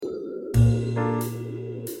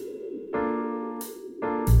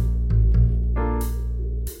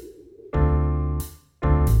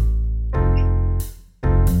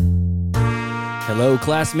Hello,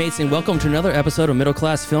 classmates, and welcome to another episode of Middle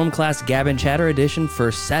Class Film Class Gab and Chatter edition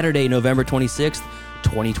for Saturday, November 26th,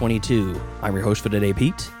 2022. I'm your host for today,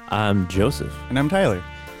 Pete. I'm Joseph. And I'm Tyler.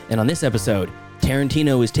 And on this episode,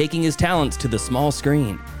 Tarantino is taking his talents to the small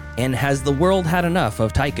screen. And has the world had enough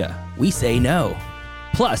of Taika? We say no.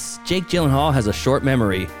 Plus, Jake Gyllenhaal has a short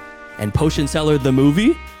memory. And Potion Seller the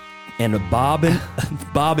movie? And Bob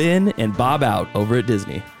in and Bob out over at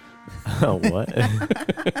Disney. Oh, what?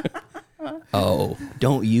 Oh,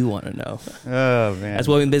 don't you want to know? Oh, man. That's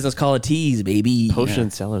what we in business call a tease, baby.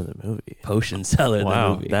 Potion Seller the movie. Potion Seller the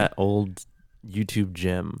movie. That old YouTube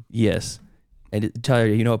gem. Yes. And Tyler,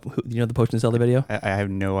 you know the Potion Seller video? I have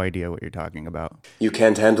no idea what you're talking about. You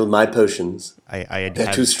can't handle my potions.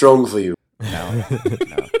 They're too strong for you. No.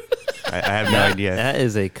 I have no idea. That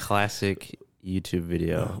is a classic YouTube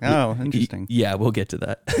video. Oh, interesting. Yeah, we'll get to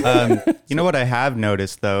that. You know what I have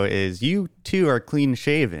noticed, though, is you two are clean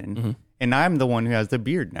shaven, and I'm the one who has the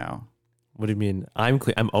beard now. What do you mean? I'm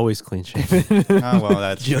clean. I'm always clean shaven. Oh, well,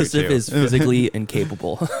 that's true, Joseph too. is physically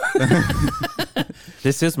incapable.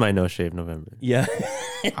 This is my no shave November. Yeah.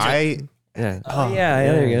 Yeah. Oh, yeah,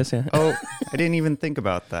 there he goes. Yeah. Oh, I didn't even think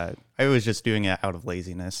about that. I was just doing it out of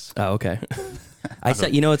laziness. Oh, okay. I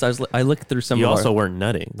said, I looked through some You of also weren't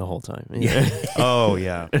nutting the whole time. Yeah. Oh,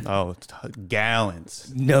 yeah. Oh,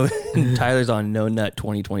 gallons. No, Tyler's on No Nut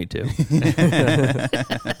 2022.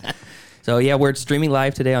 So, yeah, we're streaming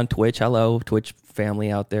live today on Twitch. Hello, Twitch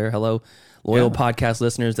family out there. Hello, loyal podcast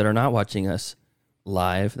listeners that are not watching us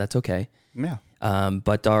live. That's okay. Yeah.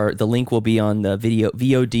 But the link will be on the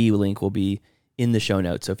VOD link will be in the show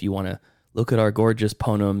notes. So if you want to look at our gorgeous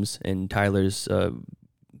ponums and Tyler's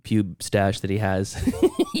pube stash that he has,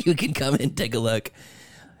 you can come and take a look.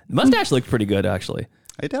 The mustache looked pretty good, actually.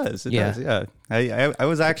 It does. It does. Yeah. I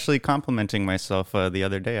was actually complimenting myself the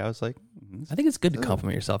other day. I was like, I think it's good to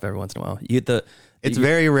compliment yourself every once in a while. it's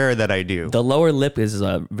very rare that I do. The lower lip is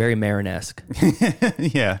very Marin-esque.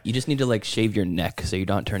 Yeah. You just need to shave your neck so you're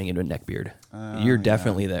not turning into a neck beard. You're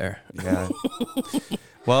definitely there. Yeah.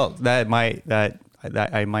 Well,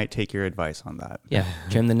 I might take your advice on that. Yeah.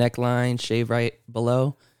 Trim the neckline, shave right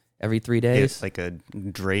below every 3 days. It's like a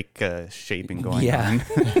Drake shaping going on.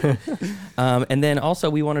 And then also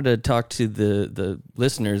we wanted to talk to the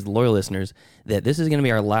listeners, the loyal listeners, that this is going to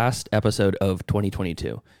be our last episode of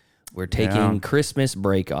 2022. We're taking Christmas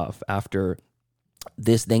break off after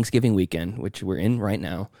this Thanksgiving weekend, which we're in right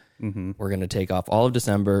now. Mm-hmm. We're going to take off all of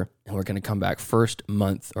December, and we're going to come back first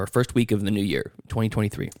week of the new year,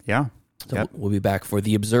 2023. Yeah. So we'll be back for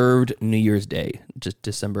the observed New Year's Day, just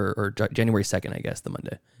December or January 2nd, I guess, the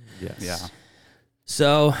Monday. Yes. Yeah.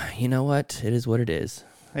 So, you know what? It is what it is.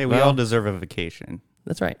 Hey, we all deserve a vacation.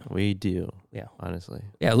 That's right. We do. Yeah. Honestly.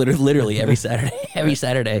 Yeah, literally every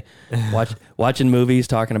Saturday, watching movies,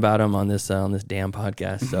 talking about them on this damn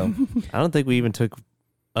podcast. So I don't think we even took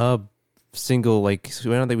a single I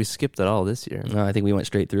don't think we skipped at all this year. no, I think we went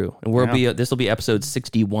straight through, and this will be episode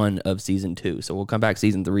 61 of season 2. So we'll come back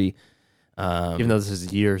season 3. Even though this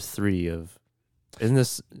is year 3 of, isn't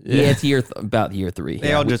this? Yeah, it's about year 3.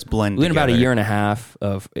 They all just blend. We went about a together. year and a half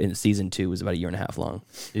in season 2 was about a year and a half long.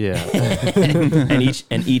 Yeah.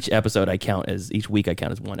 and each episode each week I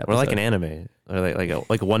count as one episode. We're like an anime, or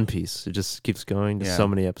like a One Piece. It just keeps going to so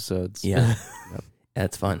many episodes. Yeah,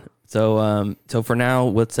 that's fun. So for now,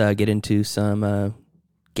 let's get into some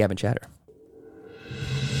Gab and Chatter.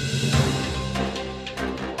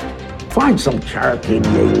 Find some charity,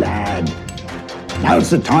 ye lad. Now's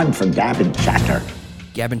the time for Gab and Chatter.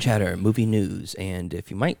 Gab and Chatter, movie news. And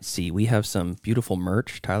if you might see, we have some beautiful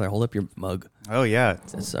merch. Tyler, hold up your mug. Oh yeah,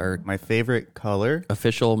 It's our my favorite color.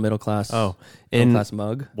 official middle class Oh, middle class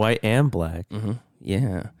mug. white and black. Mm-hmm.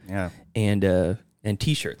 Yeah. Yeah. And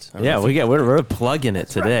t-shirts. Yeah, we're plugging it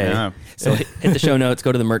today. Yeah. So hit the show notes,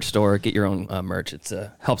 go to the merch store, get your own merch. It's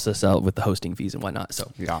helps us out with the hosting fees and whatnot.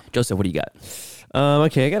 So Yeah. Joseph, what do you got?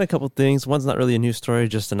 Okay, I got a couple things. One's not really a news story,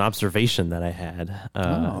 just an observation that I had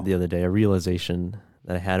the other day, a realization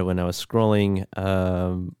that I had when I was scrolling.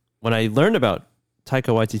 When I learned about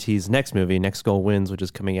Taika Waititi's next movie, Next Goal Wins, which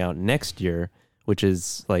is coming out next year, which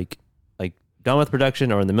is like done with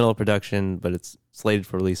production or in the middle of production, but it's slated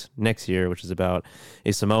for release next year, which is about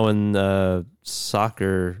a Samoan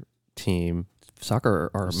soccer team.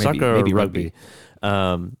 Soccer or Soccer maybe or rugby.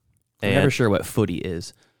 I'm never sure what footy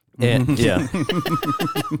is. And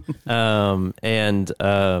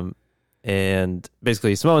and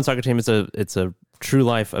basically Samoan soccer team, it's a true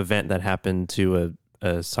life event that happened to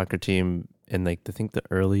a soccer team in I think the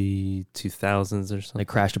early 2000s or something. They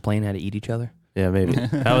crashed a plane, had to eat each other. Yeah, maybe.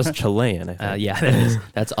 That was Chilean, I think. Yeah, that is.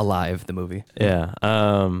 That's Alive, the movie. Yeah.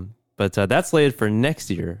 But that's slated for next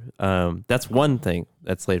year. That's one thing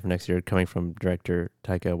that's slated for next year, coming from director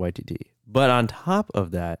Taika Waititi. But on top of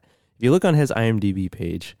that, if you look on his IMDb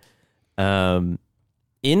page,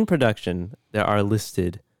 in production, there are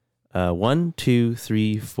listed 5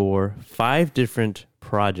 different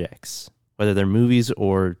projects, whether they're movies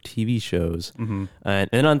or TV shows. Mm-hmm. And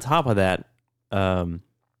then on top of that,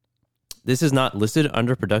 this is not listed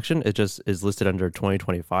under production. It just is listed under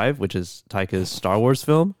 2025, which is Taika's Star Wars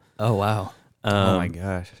film. Oh, wow. Oh my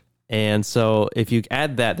gosh. And so if you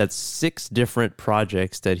add that, that's 6 different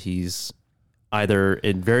projects that he's either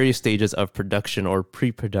in various stages of production or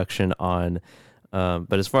pre-production on.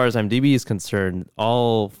 But as far as IMDb is concerned,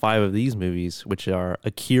 all 5 of these movies, which are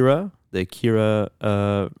Akira, the Akira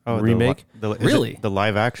remake. Really? The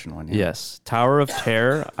live action one. Yeah. Yes. Tower of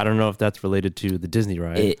Terror. I don't know if that's related to the Disney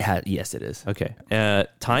ride. Yes, it is. Okay.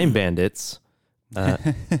 Time Bandits.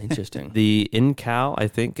 Interesting. The Incal, I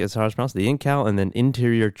think is how it's pronounced. The Incal, and then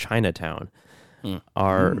Interior Chinatown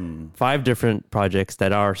are 5 different projects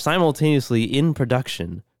that are simultaneously in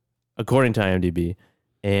production, according to IMDb.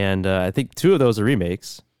 And I think 2 of those are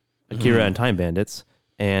remakes, Akira and Time Bandits,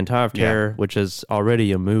 and Tower of Terror, which is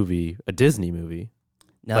already a movie, a Disney movie.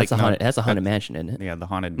 No, that's a Haunted Mansion, isn't it? Yeah, the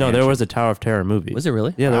Haunted No, Mansion. there was a Tower of Terror movie. Was it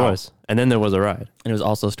really? Yeah, there was. And then there was a ride. And it was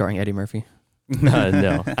also starring Eddie Murphy.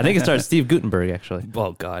 No, I think it started Steve Guttenberg, actually.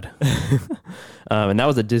 Oh, God. And that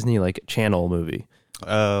was a Disney Channel movie.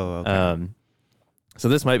 Oh, okay. So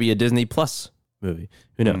this might be a Disney Plus movie.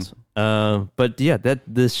 Who knows? But yeah, that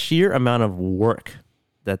the sheer amount of work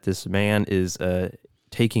that this man is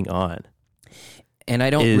taking on. And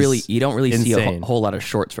you don't really see a insane. whole lot of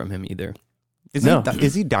shorts from him either.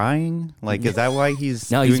 Is he dying? Like, is that why he's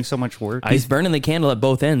doing so much work? He's burning the candle at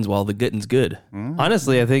both ends while the getting's good.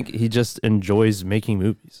 Honestly, I think he just enjoys making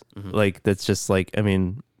movies. Like, that's just like, I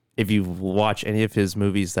mean, if you watch any of his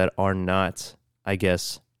movies that are not, I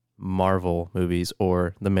guess, Marvel movies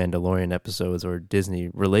or the Mandalorian episodes or Disney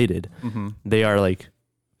related, they are like,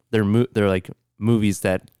 they're like movies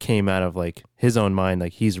that came out of like his own mind,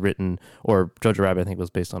 like he's written, or Jojo Rabbit, I think, was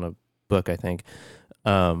based on a book, I think.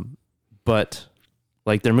 But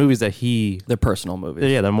like they're movies that they're personal movies.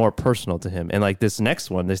 Yeah, they're more personal to him. And like this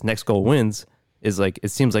next one, this Next Goal Wins, is like, it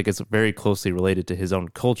seems like it's very closely related to his own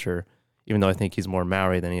culture, even though I think he's more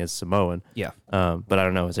Maori than he is Samoan. Yeah. But I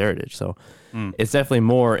don't know his heritage. So it's definitely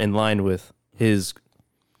more in line with his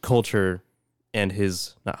culture and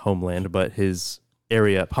his, not homeland, but his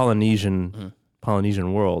area, Polynesian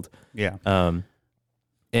world. Yeah.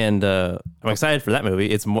 And I'm excited for that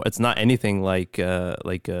movie. It's not anything like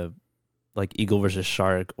Eagle versus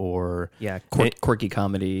Shark or quirky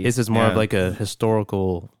comedy. This is more of like a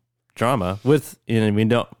historical drama with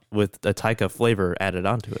with a Taika flavor added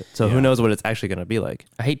onto it. So who knows what it's actually going to be like?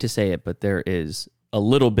 I hate to say it, but there is a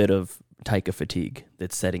little bit of Taika fatigue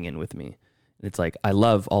that's setting in with me. It's like I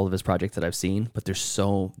love all of his projects that I've seen, but there's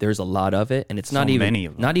a lot of it, and it's not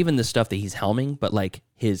even the stuff that he's helming, but like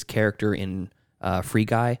his character in Free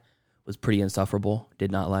Guy was pretty insufferable.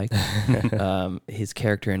 Did not like his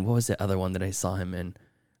character in, what was the other one that I saw him in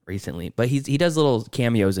recently? But he does little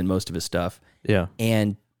cameos in most of his stuff. Yeah,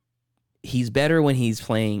 and he's better when he's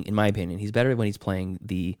playing, in my opinion, he's better when he's playing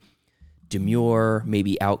the demure,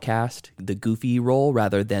 maybe outcast, the goofy role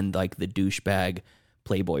rather than like the douchebag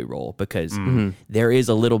playboy role, because there is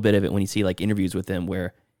a little bit of it when you see like interviews with him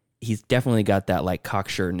where he's definitely got that like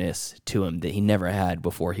cocksureness to him that he never had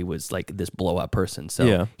before he was like this blow up person.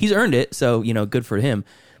 So he's earned it. So, good for him.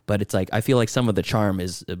 But it's like, I feel like some of the charm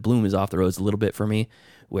bloom is off the rose a little bit for me,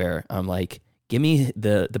 where I'm like, give me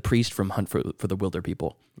the priest from Hunt for the Wilder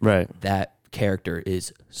People. Right. That character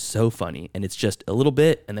is so funny, and it's just a little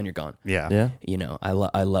bit and then you're gone. Yeah. I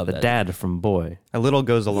love the that. Dad from Boy. A little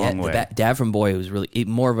goes a long way. Dad from Boy was really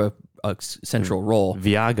more of a central role.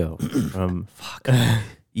 Viago from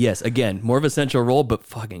Yes, again, more of a central role, but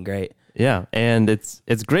fucking great. Yeah, and it's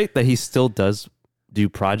great that he still does do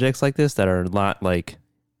projects like this that are not like,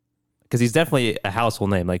 because he's definitely a household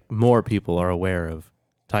name. Like, more people are aware of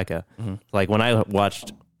Taika. Like when I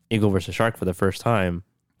watched Eagle versus Shark for the first time,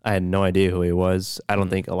 I had no idea who he was. I don't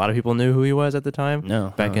think a lot of people knew who he was at the time.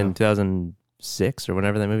 No, back in 2006 or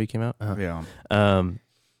whenever that movie came out. Yeah.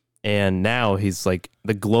 And now he's like,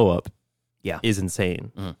 the glow up is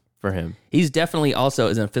insane for him. He's definitely also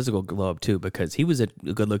is in a physical glow up too, because he was a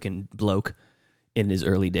good looking bloke in his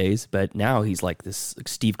early days, but now he's like this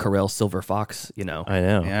Steve Carell silver fox, I know.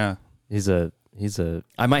 Yeah. He's a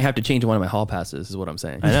I might have to change one of my hall passes is what I'm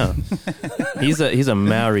saying. I know. he's a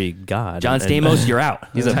Maori god. John Stamos, you're out.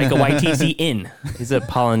 He's a Taika Waititi in. He's a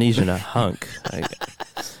Polynesian hunk.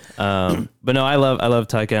 But no, I love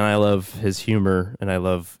Taika, and I love his humor, and I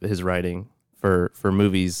love his writing for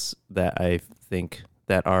movies that I think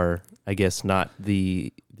that are, I guess, not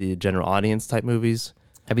the general audience type movies.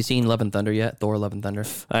 Have you seen Love and Thunder yet? Thor: Love and Thunder.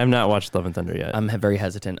 I have not watched Love and Thunder yet. I'm very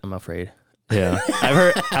hesitant. I'm afraid. Yeah,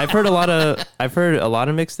 I've heard a lot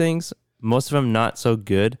of mixed things. Most of them not so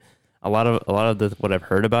good. A lot of what I've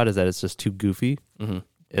heard about is that it's just too goofy. Mm-hmm.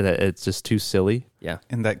 That it's just too silly. Yeah,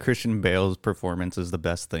 and that Christian Bale's performance is the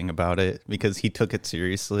best thing about it because he took it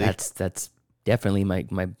seriously. That's definitely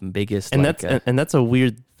my biggest and that's a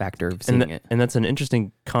weird factor of seeing it. And that's an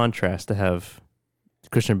interesting contrast to have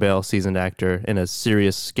Christian Bale, seasoned actor, in a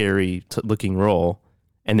serious, scary looking role,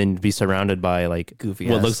 and then be surrounded by like goofy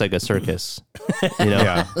what looks like a circus. You know,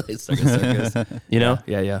 Yeah. It's like a circus. You know,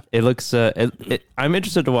 yeah. It looks. I'm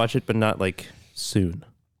interested to watch it, but not like soon.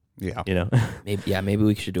 Yeah. You know, maybe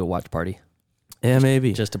we should do a watch party. Yeah,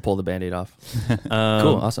 maybe just to pull the Band-Aid off.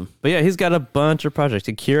 Cool, awesome. But yeah, he's got a bunch of projects.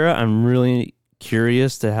 Akira, I'm really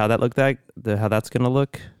curious to how that how that's gonna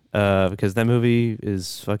look. Because that movie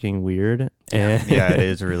is fucking weird. And yeah, it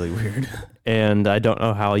is really weird. And I don't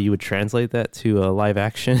know how you would translate that to a live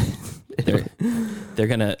action. They're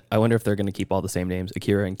gonna. I wonder if they're gonna keep all the same names: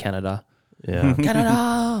 Akira and Canada. Yeah,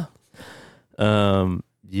 Canada.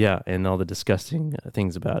 Yeah, and all the disgusting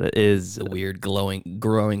things about it is the weird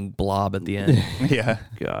growing blob at the end. Yeah,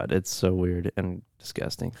 God, it's so weird and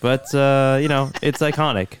disgusting. But it's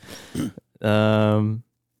iconic.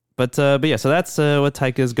 But yeah, so that's what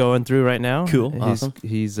Taika's going through right now. Cool, awesome.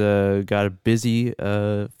 He's got a busy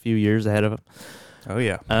few years ahead of him. Oh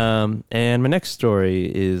yeah. And my next story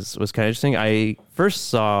was kind of interesting. I first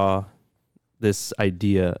saw this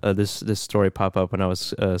idea, this story pop up when I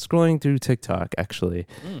was scrolling through TikTok, actually.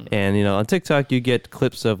 And on TikTok you get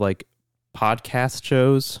clips of like podcast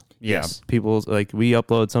shows. Yeah, people like we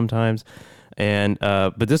upload sometimes, and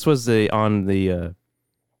but this was on a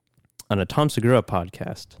Tom Segura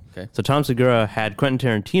podcast. Okay. So Tom Segura had Quentin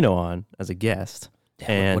Tarantino on as a guest.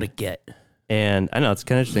 Damn, what a get. And I know it's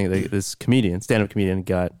kind of interesting. This stand-up comedian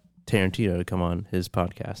got Tarantino to come on his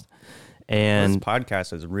podcast. And this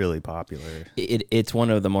podcast is really popular. It's one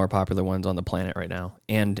of the more popular ones on the planet right now.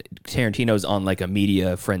 And Tarantino's on like a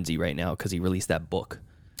media frenzy right now because he released that book.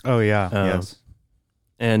 Oh yeah, yes.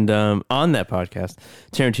 And on that podcast,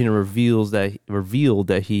 Tarantino revealed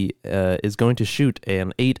that he is going to shoot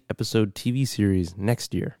an 8-episode TV series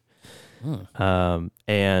next year.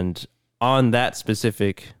 And on that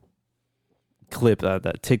specific clip,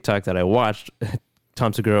 that TikTok that I watched,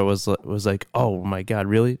 Tom Segura was like, "Oh my God,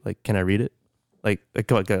 really? Like, can I read it? Like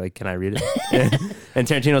can I read it?" And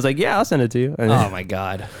Tarantino was like, "Yeah, I'll send it to you." Oh my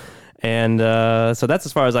God. And so that's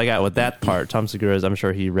as far as I got with that part. Tom Segura's, I'm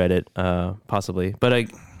sure he read it, possibly.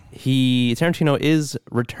 But Tarantino is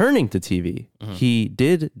returning to TV. Mm-hmm. He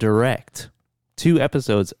did direct 2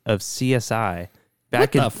 episodes of CSI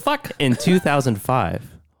back in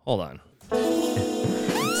 2005. Hold on.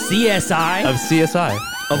 CSI? Of CSI.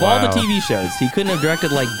 Of all the TV shows, he couldn't have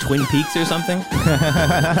directed like Twin Peaks or something?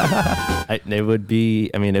 It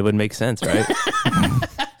would make sense, right?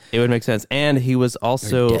 It would make sense. And he was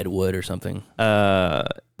also... Or Deadwood or something. There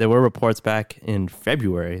were reports back in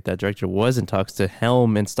February that director was in talks to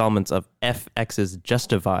helm installments of FX's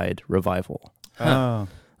Justified revival. Oh.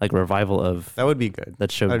 Like revival of... That would be good.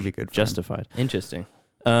 That show would be good. Justified. Interesting.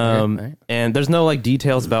 Right. And there's no like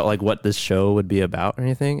details about like what this show would be about or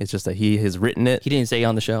anything. It's just that he has written it. He didn't say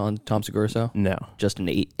on the show, on Tom Segura show? No. Just an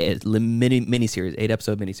mini-series,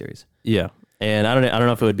 8-episode mini-series. Yeah. And I don't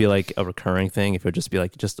know if it would be like a recurring thing, if it would just be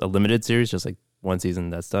like just a limited series, just like one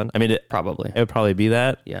season that's done. I mean, it would probably be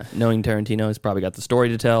that. Yeah. Knowing Tarantino, he's probably got the story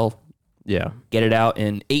to tell. Yeah. Get it out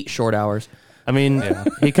in 8 short hours. I mean,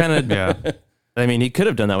 he kind of... Yeah. I mean, he could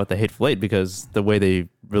have done that with The Hateful Eight because the way they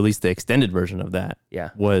released the extended version of that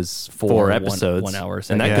was 4 episodes. 1 hour.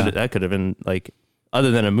 And that could have been like,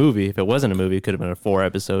 other than a movie, if it wasn't a movie, it could have been a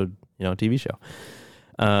 4-episode, TV show.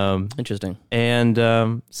 Interesting.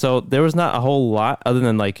 And so there was not a whole lot other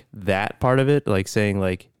than like that part of it, like saying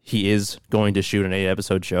like he is going to shoot an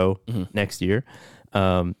 8-episode show next year.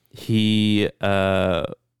 He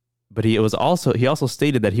also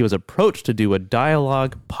stated that he was approached to do a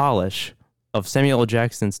dialogue polish of Samuel L.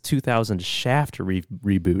 Jackson's 2000 Shaft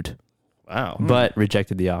reboot. Wow. But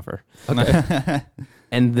rejected the offer. Okay.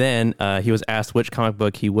 And then he was asked which comic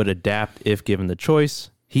book he would adapt if given the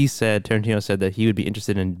choice. Tarantino said that he would be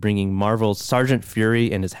interested in bringing Marvel's Sergeant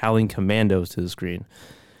Fury and his Howling Commandos to the screen.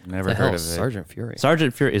 Never heard of it. Sergeant Fury.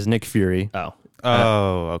 Sergeant Fury is Nick Fury. Oh.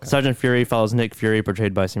 Okay. Sergeant Fury follows Nick Fury,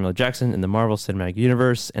 portrayed by Samuel L. Jackson, in the Marvel Cinematic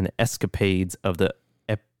Universe and the escapades of the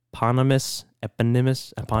eponymous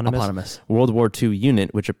World War II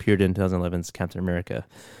unit, which appeared in 2011's Captain America.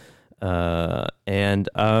 And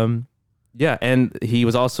he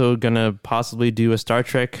was also gonna possibly do a Star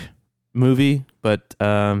Trek movie, but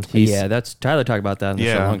that's Tyler talked about that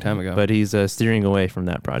a long time ago. But he's steering away from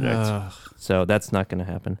that project, so that's not going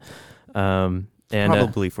to happen. And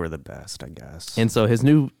probably for the best, I guess. And so his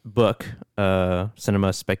new book,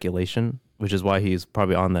 Cinema Speculation, which is why he's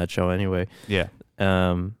probably on that show anyway. Yeah.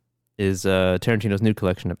 Is Tarantino's new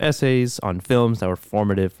collection of essays on films that were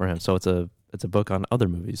formative for him. So it's a book on other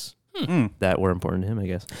movies that were important to him, I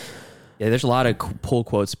guess. Yeah, there's a lot of pull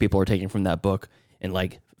quotes people are taking from that book and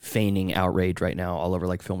like feigning outrage right now all over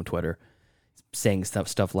like film Twitter, saying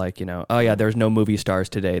stuff like, oh yeah, there's no movie stars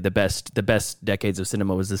today. The best decades of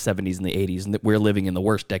cinema was the 70s and the 80s, and we're living in the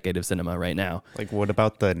worst decade of cinema right now. Like, what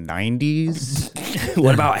about the 90s?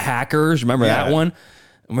 What about Hackers? Remember that one?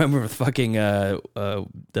 Remember fucking the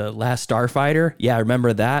Last Starfighter? Yeah, I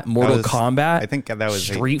remember that. Mortal Kombat. I think that was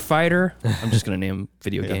Street Fighter. I'm just gonna name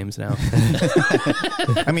video games now.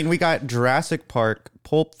 I mean, we got Jurassic Park,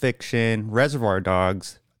 Pulp Fiction, Reservoir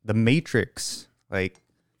Dogs, The Matrix. Like,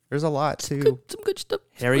 there's a lot to some good stuff.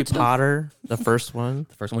 Harry Potter, the first one.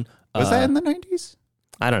 The first one. Was that in the 90s?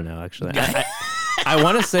 I don't know, actually. I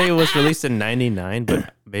want to say it was released in 99,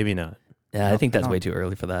 but maybe not. Yeah, I think that's way too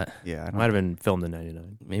early for that. Yeah, it might have been filmed in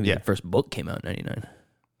 99. Maybe the first book came out in 99.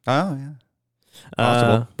 Oh, yeah.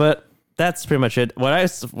 Possible. But that's pretty much it. What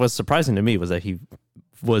was surprising to me was that he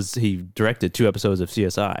directed 2 episodes of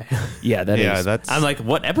CSI. Yeah, that's. I'm like,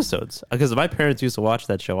 what episodes? Because my parents used to watch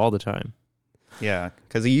that show all the time. Yeah,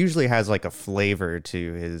 because he usually has like a flavor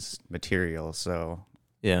to his material. So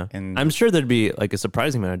yeah, and I'm sure there'd be like a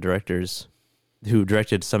surprising amount of directors who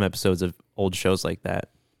directed some episodes of old shows like that.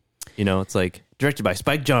 It's like directed by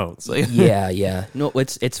Spike Jonze. Like, yeah. No,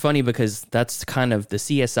 it's funny because that's kind of the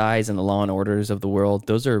CSIs and the Law and Orders of the world.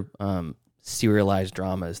 Those are serialized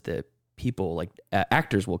dramas that people like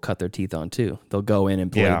actors will cut their teeth on too. They'll go in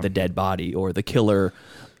and play the dead body or the killer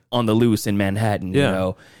on the loose in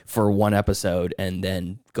Manhattan, for one episode and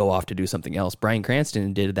then go off to do something else. Bryan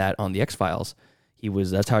Cranston did that on the X-Files.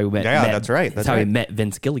 That's how he met. Yeah, that's right. That's how he met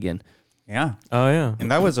Vince Gilligan. Yeah. Oh, yeah.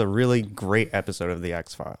 And that was a really great episode of the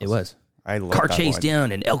X-Files. It was. I love car that chase one.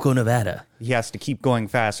 down in Elko, Nevada. He has to keep going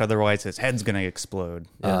fast, otherwise his head's going to explode.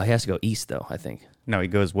 He has to go east, though, I think. No, he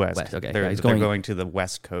goes west. Okay. They're going to the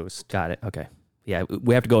west coast. Got it. Okay. Yeah,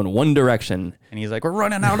 we have to go in one direction. And he's like, we're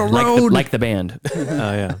running out of road. Like the band.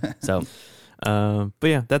 Oh, yeah. So, but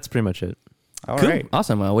yeah, that's pretty much it. All cool. right.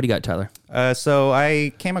 Awesome. What do you got, Tyler? So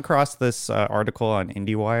I came across this article on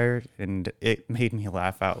IndieWire, and it made me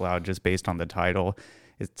laugh out loud just based on the title.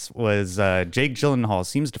 It was Jake Gyllenhaal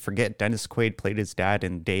seems to forget Dennis Quaid played his dad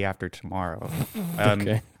in Day After Tomorrow.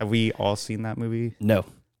 Okay. Have we all seen that movie? No.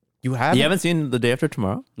 You haven't? You haven't seen The Day After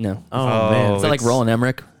Tomorrow? No. Oh man. Is that like Roland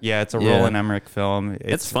Emmerich? Yeah, it's a Roland Emmerich film.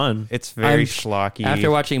 It's fun. It's very schlocky.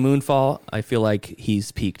 After watching Moonfall, I feel like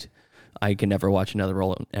he's peaked. I can never watch another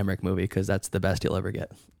Roland Emmerich movie because that's the best he'll ever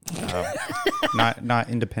get.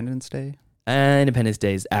 Not Independence Day? Independence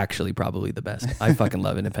Day is actually probably the best. I fucking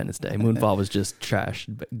love Independence Day. Moonfall was just trash,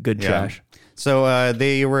 trash. So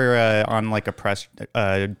they were on like a press.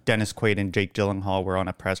 Dennis Quaid and Jake Gyllenhaal were on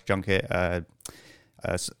a press junket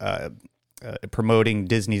promoting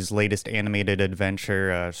Disney's latest animated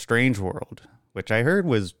adventure, Strange World, which I heard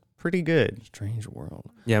was pretty good. Strange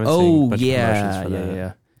World. Yeah. I've been seeing a bunch of yeah. promotions for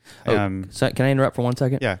that. So can I interrupt for 1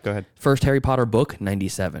 second? Yeah, go ahead. First Harry Potter book,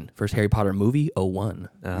 97. First Harry Potter movie, 01.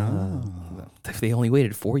 They only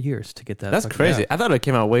waited 4 years to get that. That's crazy. I thought it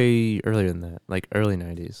came out way earlier than that, like early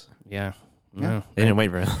 90s. Yeah. No. They didn't wait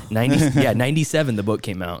very long. 97 the book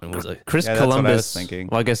came out and was like Chris Columbus. Columbus. That's what I was thinking.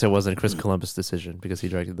 Well, I guess it wasn't a Chris Columbus decision because he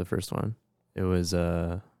directed the first one. It was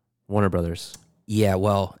Warner Brothers. Yeah,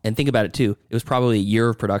 well, and think about it too. It was probably a year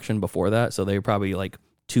of production before that, so they were probably like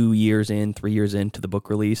 3 years into the book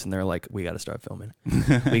release, and they're like, we got to start filming.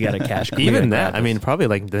 We got to cash. Even that, I mean, probably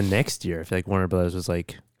like the next year, I feel like Warner Brothers was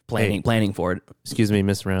like planning for it. Excuse me,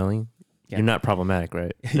 Miss Rowling. Yeah. You're not problematic,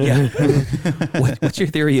 right? Yeah. What's your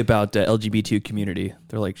theory about LGBT community?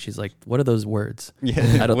 She's like, what are those words?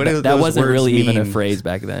 Yeah. That wasn't really even a phrase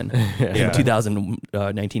back then in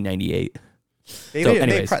 1998.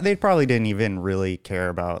 They probably didn't even really care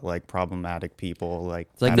about like problematic people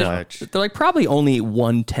much. They're like probably only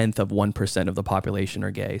 0.1% of the population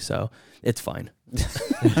are gay, so it's fine.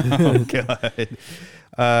 Oh God.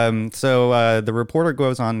 So the reporter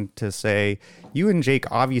goes on to say, you and Jake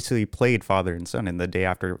obviously played father and son in The Day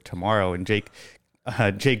After Tomorrow, and Jake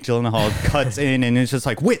Jake Gyllenhaal cuts in and it's just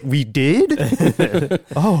like, wait, we did?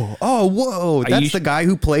 Whoa. That's the guy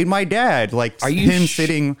who played my dad. Like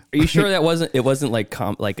sitting. Are you sure it wasn't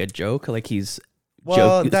like a joke? Like he's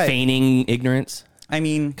feigning ignorance? I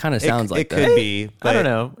mean, kind of sounds like it could be. I don't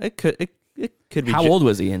know. It could be. How old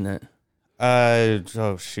was he in that?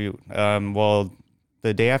 Oh shoot. Well,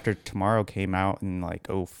 The Day After Tomorrow came out in like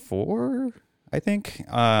 2004, I think.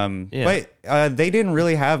 But they didn't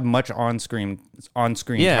really have much on-screen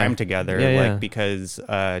time together, because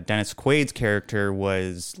Dennis Quaid's character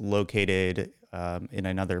was located in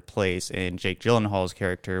another place, and Jake Gyllenhaal's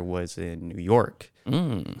character was in New York.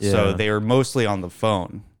 So they were mostly on the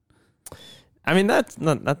phone. I mean, that's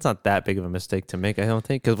not that big of a mistake to make, I don't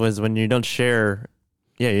think, because when you don't share,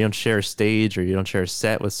 you don't share a stage or you don't share a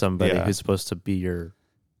set with somebody who's supposed to be your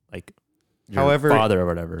father or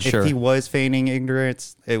whatever. If he was feigning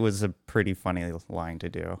ignorance, it was a pretty funny line to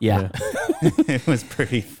do. Yeah. It was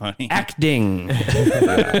pretty funny. Acting.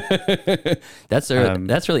 That's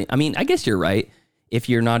really, I mean, I guess you're right. If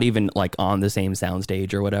you're not even like on the same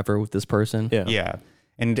soundstage or whatever with this person. Yeah.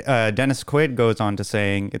 And Dennis Quaid goes on to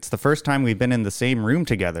saying, "It's the first time we've been in the same room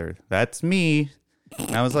together. That's me."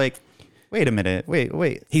 And I was like, wait a minute.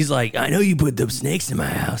 Wait. He's like, "I know you put those snakes in my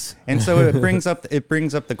house." And so it brings up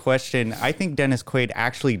the question. I think Dennis Quaid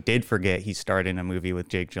actually did forget he starred in a movie with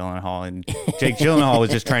Jake Gyllenhaal, and Jake Gyllenhaal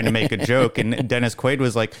was just trying to make a joke, and Dennis Quaid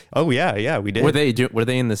was like, "Oh yeah, we did." Were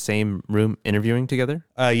they in the same room interviewing together?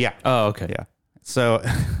 Yeah. Oh, okay. Yeah. So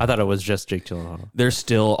I thought it was just Jake Gyllenhaal. They're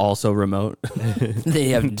still also remote. They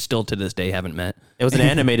have still to this day haven't met. It was an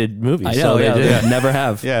animated movie. I know. They never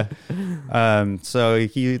have. Yeah. So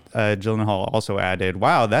Gyllenhaal also added,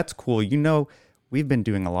 "Wow, that's cool. You know, we've been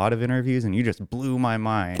doing a lot of interviews and you just blew my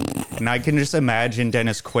mind." And I can just imagine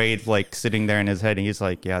Dennis Quaid like sitting there in his head and he's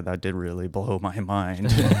like, "Yeah, that did really blow my mind."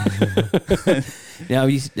 Now,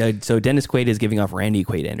 so Dennis Quaid is giving off Randy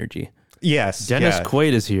Quaid energy. Yes. Dennis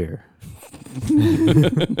Quaid is here.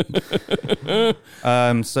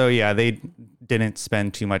 So yeah, they didn't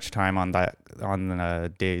spend too much time on that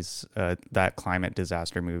that climate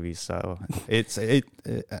disaster movie. So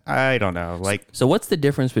I don't know. Like, so what's the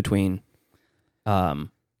difference between The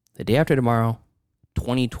Day After Tomorrow,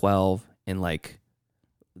 2012, and like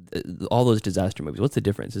all those disaster movies? What's the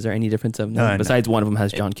difference? Is there any difference of them besides one of them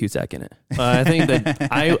has John Cusack in it? I think that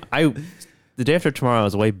The Day After Tomorrow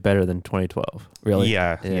is way better than 2012. Really?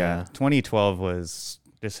 Yeah. 2012 was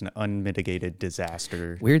just an unmitigated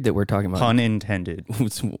disaster. Weird that we're talking about. Pun intended.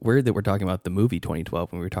 It's weird that we're talking about the movie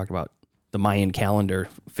 2012 when we were talking about the Mayan calendar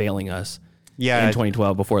failing us. In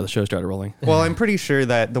 2012 before the show started rolling. Well, I'm pretty sure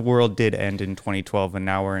that the world did end in 2012, and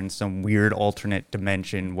now we're in some weird alternate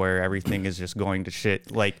dimension where everything is just going to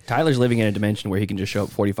shit. Like, Tyler's living in a dimension where he can just show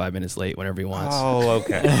up 45 minutes late whenever he wants. Oh,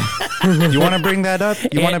 okay. You want to bring that up?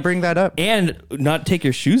 Want to bring that up? And not take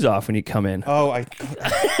your shoes off when you come in. Oh,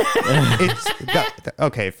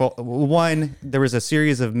 okay. For one, there was a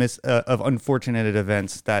series of unfortunate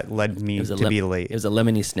events that led me to be late. It was a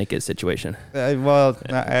Lemony Snicket situation. Well,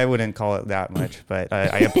 I wouldn't call it that much, but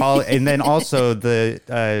I apologize. And then also at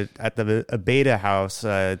the beta house,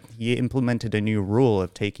 he implemented a new rule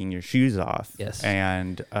of taking your shoes off. Yes,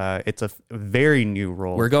 and it's a very new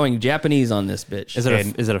rule. We're going Japanese on this bitch. Is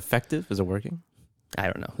it effective? Is it working? I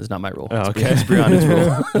don't know. It's not my rule. Oh, okay. It's Brianna's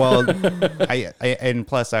rule. Well, and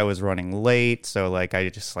plus I was running late, so like I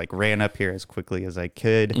just like ran up here as quickly as I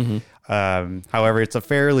could. Mm-hmm. However, it's a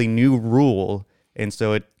fairly new rule. And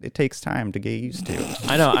so it takes time to get used to.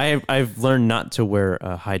 I know. I've learned not to wear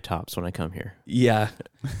high tops when I come here. Yeah,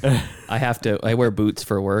 I wear boots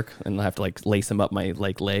for work, and I have to like lace them up my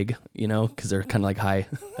like leg, because they're kind of like high.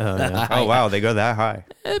 Oh wow, they go that high?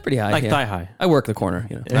 Pretty high, like thigh high. I work the corner,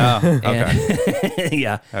 Oh, okay.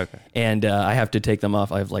 Yeah. Okay. And I have to take them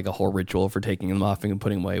off. I have like a whole ritual for taking them off and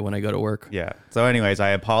putting them away when I go to work. Yeah. So, anyways, I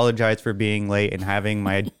apologize for being late and having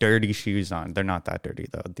my dirty shoes on. They're not that dirty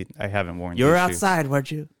though. I haven't worn. You're these outside,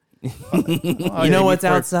 weren't you? Shoes. You know what's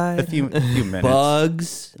outside? A few minutes.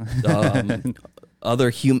 Bugs,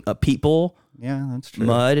 other people. Yeah, that's true.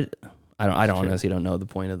 Mud. I don't honestly don't know the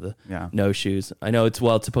point of the no shoes. I know it's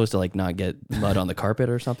supposed to like not get mud on the carpet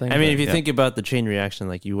or something. I mean, if you think about the chain reaction,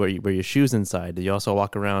 like you wear your shoes inside, you also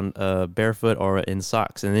walk around barefoot or in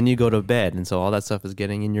socks, and then you go to bed, and so all that stuff is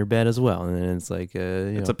getting in your bed as well, and then it's like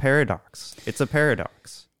it's a paradox. It's a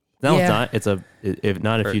paradox. No, it's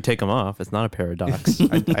not. If you take them off, it's not a paradox.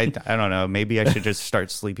 I don't know. Maybe I should just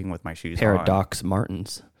start sleeping with my shoes Paradox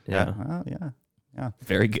Martens. Yeah. Yeah.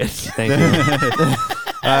 Very good. Thank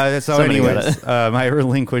you. So anyways, I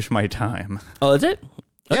relinquish my time. Oh, is it?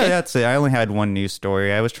 Yeah, that's it. I only had one news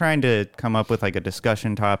story. I was trying to come up with like a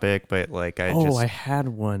discussion topic, but like I had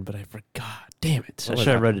one, but I forgot. Damn it! I should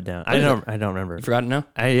have wrote it down. I don't remember. You forgot it now?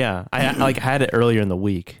 I like had it earlier in the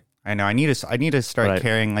week. I know. I need to start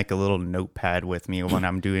carrying like a little notepad with me when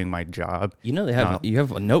I'm doing my job. You know you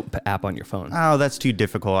have a note app on your phone. Oh, that's too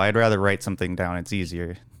difficult. I'd rather write something down. It's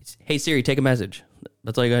easier. Hey Siri, take a message.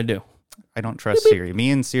 That's all you gotta do. I don't trust Siri.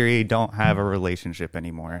 Me and Siri don't have a relationship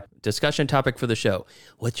anymore. Discussion topic for the show.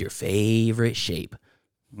 What's your favorite shape?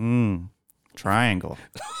 Triangle.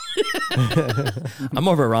 I'm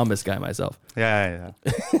more of a rhombus guy myself. Yeah.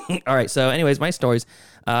 All right. So anyways, my stories.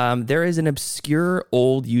 There is an obscure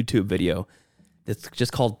old YouTube video that's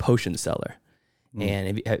just called Potion Seller.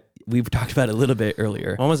 And we've talked about it a little bit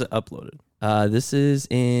earlier. When was it uploaded? This is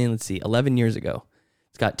in, 11 years ago.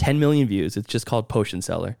 It's got 10 million views. It's just called Potion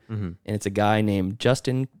Seller. And it's a guy named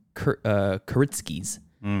Justin Kuritzkes.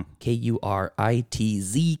 Kuritzkes.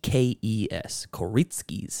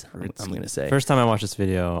 Kuritzkes. I'm going to say. First time I watched this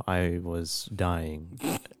video, I was dying.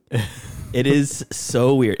 It is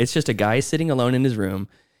so weird. It's just a guy sitting alone in his room.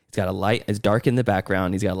 He's got a light. It's dark in the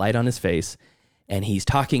background. He's got a light on his face. And he's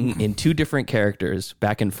talking in two different characters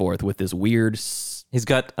back and forth with this weird... He's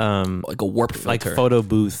got like a warp filter. Like photo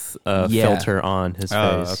booth filter on his face.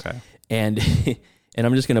 Oh, okay. And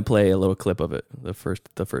I'm just going to play a little clip of it, the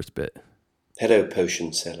first bit. Hello,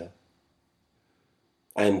 Potion Seller.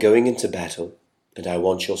 I am going into battle, and I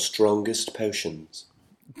want your strongest potions.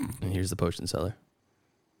 And here's the Potion Seller.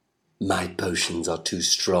 My potions are too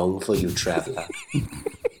strong for you, traveler.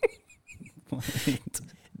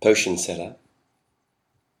 Potion Seller.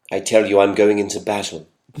 I tell you I'm going into battle,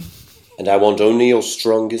 and I want only your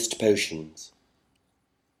strongest potions.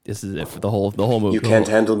 This is it for the whole movie. You can't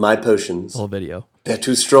handle my potions. The whole video. They're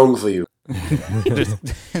too strong for you.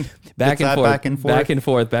 back and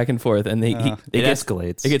forth, and it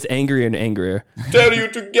escalates. It gets angrier and angrier. Tell you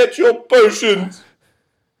to get your potions.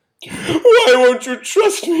 Why won't you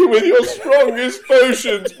trust me with your strongest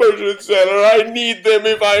potions, Potion Seller? I need them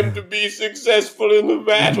if I'm to be successful in the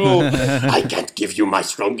battle. I can't give you my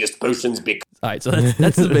strongest potions because... All right, so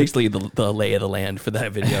that's basically the lay of the land for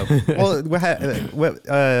that video. Well,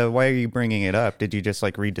 why are you bringing it up? Did you just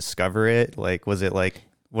like rediscover it? Like, was it like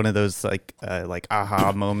one of those like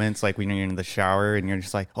aha moments, like when you're in the shower and you're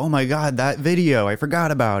just like, oh my God, that video, I forgot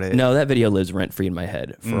about it. No, that video lives rent free in my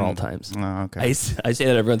head for all times. Oh, okay. I say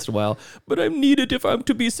that every once in a while, but I'm needed if I'm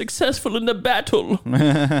to be successful in the battle.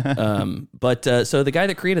 So the guy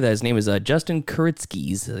that created that, his name is Justin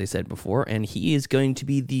Kuritzkes, as I said before, and he is going to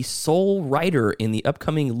be the sole writer in the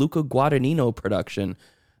upcoming Luca Guadagnino production.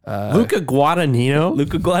 Luca Guadagnino?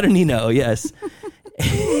 Luca Guadagnino, yes.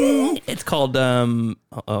 It's called, I think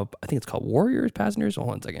it's called Warriors, Passengers. Hold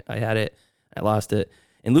on a second. I had it. I lost it.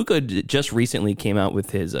 And Luca just recently came out with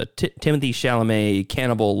his Timothy Chalamet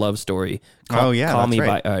cannibal love story. Not Call Me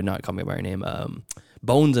By Your Name.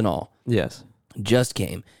 Bones and All. Yes. Just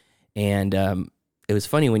came. And it was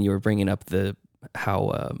funny when you were bringing up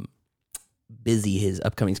how busy his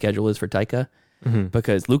upcoming schedule is for Taika.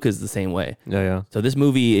 Because Luca's the same way. Yeah. So this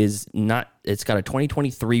movie it's got a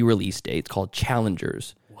 2023 release date. It's called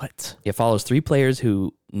Challengers. What? It follows 3 players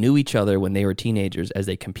who knew each other when they were teenagers as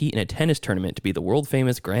they compete in a tennis tournament to be the world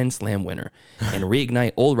famous Grand Slam winner and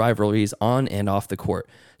reignite old rivalries on and off the court.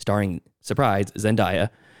 Starring, surprise, Zendaya,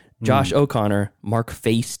 Josh O'Connor, Mark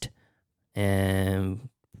Feist, and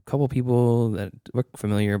a couple people that look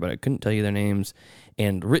familiar, but I couldn't tell you their names.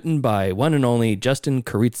 And written by one and only Justin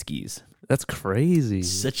Kuritzkes. That's crazy.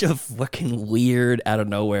 Such a fucking weird, out of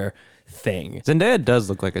nowhere thing. Zendaya does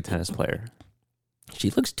look like a tennis player. She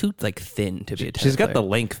looks too thin to be a tennis She's got player. the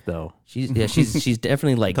length though. She's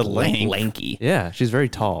definitely like The length. lanky. Yeah, she's very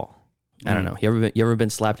tall. I don't know. You ever been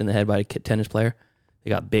slapped in the head by a tennis player? They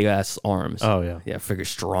got big ass arms. Oh yeah. Yeah, figure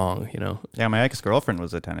strong, you know. Yeah, my ex-girlfriend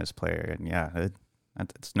was a tennis player, and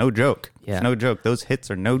it's no joke. Yeah. It's no joke. Those hits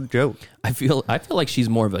are no joke. I feel like she's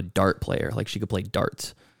more of a dart player. Like she could play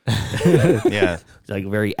darts. Yeah. Like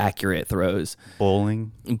very accurate throws.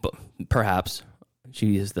 Bowling. Perhaps. She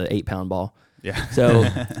uses the 8-pound ball. Yeah. So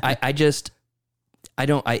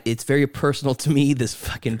it's very personal to me. This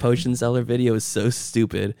fucking Potion Seller video is so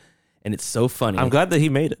stupid and it's so funny. I'm glad that he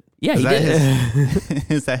made it. Yeah, he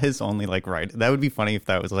did. Is that his only like write? That would be funny if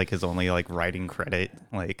that was like his only like writing credit.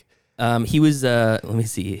 Like he was let me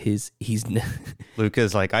see. He's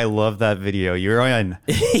Luca's like, I love that video. You're on.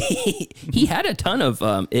 he had a ton of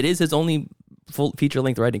it is his only full feature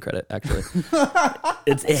length writing credit, actually.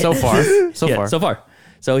 It's So far.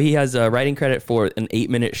 So he has a writing credit for an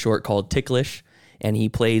 8-minute short called Ticklish, and he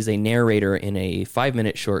plays a narrator in a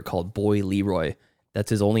 5-minute short called Boy Leroy.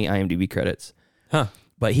 That's his only IMDb credits. Huh.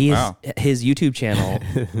 But his YouTube channel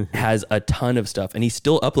has a ton of stuff, and he's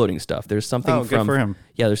still uploading stuff. There's something good for him.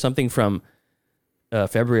 Yeah, there's something from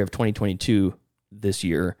February of 2022 this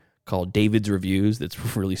year called David's Reviews.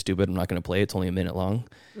 That's really stupid. I'm not going to play it. It's only a minute long.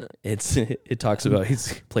 It talks about he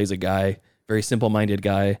plays a guy, very simple-minded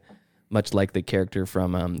guy, much like the character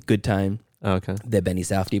from Good Time. Okay. That Benny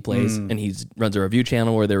Safdie plays, and he runs a review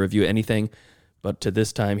channel where they review anything. But to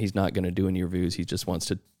this time, he's not going to do any reviews. He just wants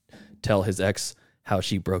to tell his ex how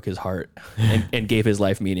she broke his heart and gave his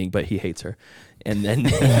life meaning, but he hates her. And then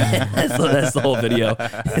that's the whole video.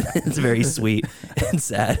 It's very sweet and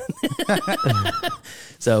sad.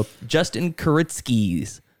 So Justin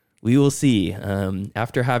Kuritsky's, we will see.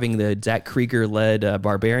 After having the Zach Krieger-led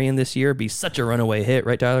Barbarian this year be such a runaway hit,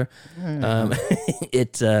 right, Tyler?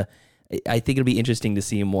 I think it'll be interesting to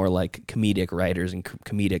see more like comedic writers and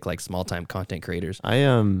comedic like small-time content creators.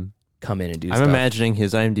 Come in and do stuff. I'm imagining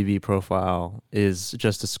his IMDb profile is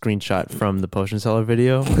just a screenshot from the Potion Seller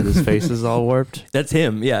video where his face is all warped. That's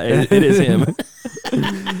him. Yeah, it is him.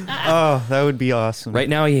 Oh, that would be awesome. Right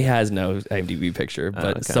now he has no IMDb picture,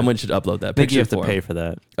 but someone should upload that picture. I think you have to for pay him. for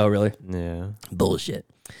that. Oh, really? Yeah. Bullshit.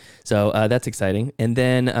 So that's exciting. And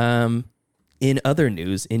then in other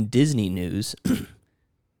news, in Disney news,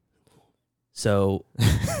 so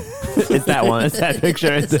it's that one. It's that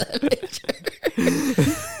picture.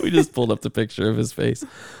 We just pulled up the picture of his face.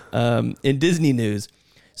 In Disney news,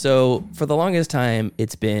 so for the longest time,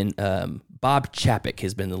 it's been Bob Chapek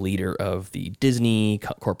has been the leader of the Disney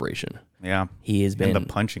Corporation. Yeah. He has been in the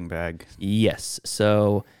punching bag. Yes.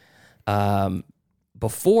 So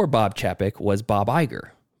before Bob Chapek was Bob Iger.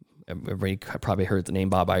 Everybody probably heard the name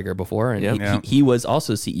Bob Iger before. And he was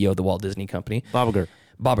also CEO of the Walt Disney Company. Bob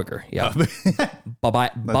Iger, yeah.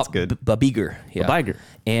 That's good. Bob Iger, yeah. Bob Iger.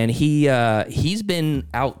 And he's been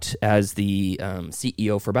out as the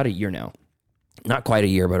CEO for about a year now. Not quite a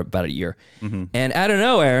year, but about a year. Mm-hmm. And out of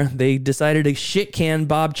nowhere, they decided to shit can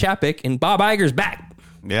Bob Chapek, and Bob Iger's back.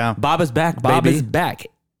 Yeah. Bob is back, Bob baby. is back.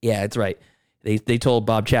 Yeah, that's right. They told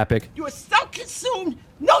Bob Chapek, "You are self-consumed,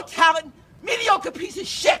 no talent, mediocre piece of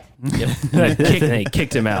shit. They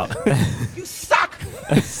kicked him out. You suck."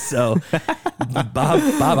 So Bob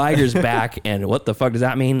Iger's back, and what the fuck does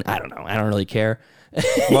that mean? I don't know. I don't really care.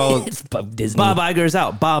 Well, it's Disney. Bob Iger's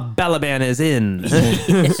out. Bob Balaban is in.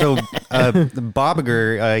 So Bob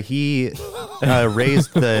Iger, he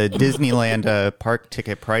raised the Disneyland park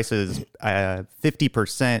ticket prices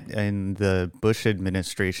 50% in the Bush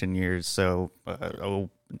administration years. So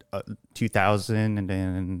 2000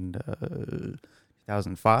 and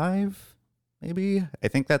 2005, maybe. I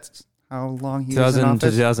think that's how long he was in 2000 to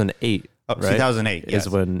office. 2008. Oh, right? 2008 yes. is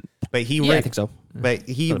when. But he I think so. But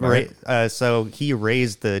he so he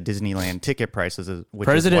raised the Disneyland ticket prices, which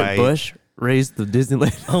President is why, Bush raised the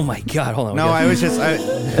Disneyland. Oh my God! Hold on. No, I was just.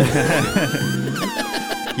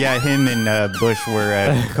 Yeah, him and Bush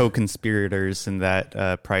were co-conspirators in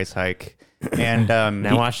that price hike. And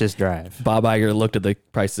now watch this drive. Bob Iger looked at the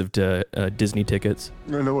price of Disney tickets.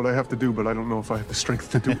 I know what I have to do, but I don't know if I have the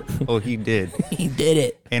strength to do it. Oh, he did. He did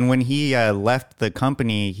it. And when he left the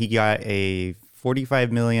company, he got a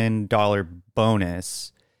 $45 million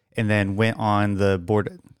bonus, and then went on the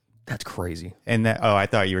board. That's crazy. And that, I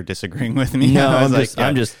thought you were disagreeing with me. No, I was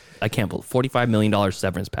I can't believe $45 million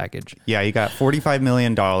severance package. Yeah, he got $45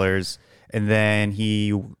 million, and then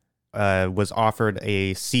he was offered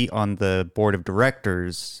a seat on the board of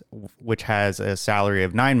directors, which has a salary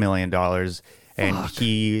of $9 million, and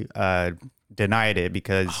he denied it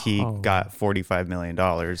because he got $45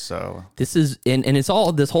 million. So this is and it's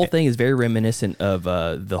all this whole thing is very reminiscent of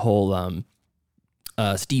the whole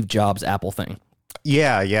Steve Jobs Apple thing.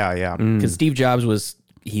 Yeah. Because Steve Jobs was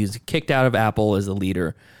kicked out of Apple as a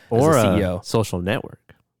leader or as a CEO. Social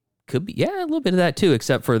network. Could be, yeah, a little bit of that too.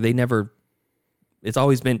 Except for it's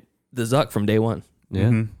always been the Zuck from day one.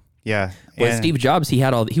 Yeah, yeah. With Steve Jobs, he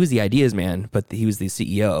was the ideas man, but he was the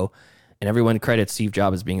CEO, and everyone credits Steve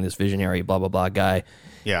Jobs as being this visionary, blah blah blah guy.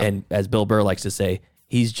 Yeah, and as Bill Burr likes to say,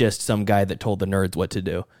 he's just some guy that told the nerds what to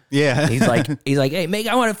do. Yeah, he's like, hey,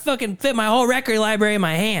 I want to fucking fit my whole record library in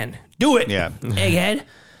my hand. Do it. Yeah,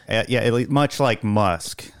 egghead. Much like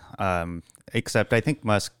Musk, except I think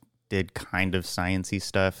Musk did kind of sciencey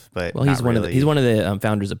stuff, but he's one of the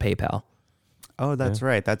founders of PayPal. Oh, that's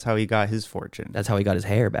right. That's how he got his fortune. That's how he got his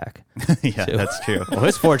hair back. Yeah, that's true. Well,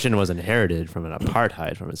 his fortune was inherited from an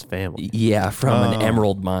apartheid from his family. Yeah, from an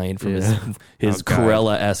emerald mine from his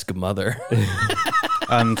Corella-esque mother.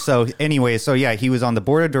 So anyway, he was on the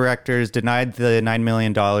board of directors, denied the $9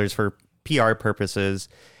 million for PR purposes.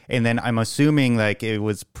 And then I'm assuming like it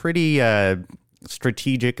was pretty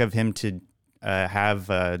strategic of him to have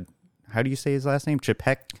how do you say his last name?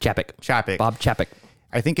 Chapek. Bob Chapek.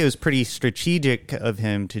 I think it was pretty strategic of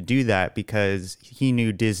him to do that because he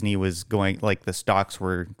knew Disney was going, like the stocks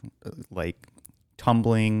were like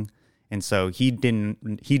tumbling, and so he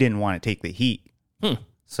didn't want to take the heat.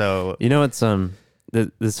 So it's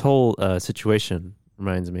this whole situation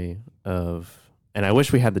reminds me of, and I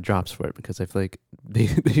wish we had the drops for it because I feel like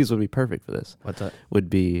these would be perfect for this. What's that? Would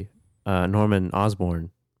be Norman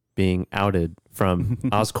Osborn being outed from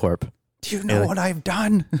Oscorp. Do you know what I've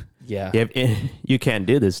done? Yeah. You can't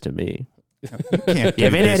do this to me. You can't You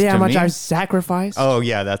have do any this idea to how much me. I've sacrificed? Oh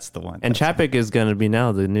yeah, that's the one. And Chapek is going to be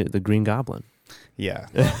now the Green Goblin. Yeah.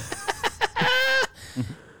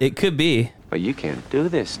 It could be But you can't do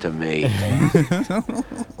this to me.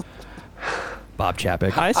 Bob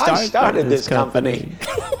Chapek. I started this company.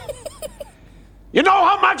 You know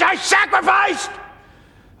how much I sacrificed?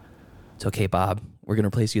 It's okay, Bob. We're going to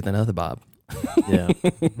replace you with another Bob. Yeah.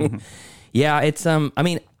 Yeah, it's I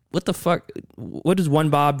mean, what the fuck? What does one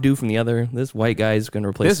Bob do from the other? This white guy's going to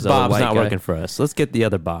replace This this other Bob's white not guy. working for us. Let's get the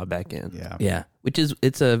other Bob back in. Yeah. Yeah,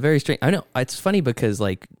 it's a very strange. I know it's funny because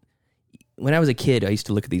like when I was a kid, I used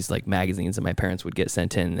to look at these like magazines that my parents would get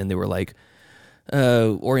sent in, and they were like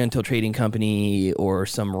Oriental Trading Company or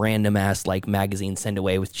some random ass like magazine send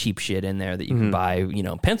away with cheap shit in there that you can buy,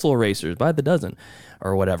 pencil erasers by the dozen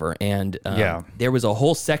or whatever. And there was a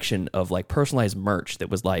whole section of like personalized merch that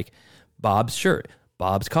was like Bob's shirt,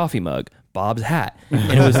 Bob's coffee mug, Bob's hat.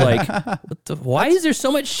 And it was like, why is there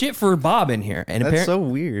so much shit for Bob in here? And That's so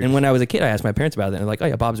weird. And when I was a kid, I asked my parents about it, and they're like, oh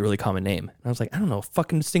yeah, Bob's a really common name. And I was like, I don't know a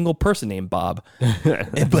fucking single person named Bob.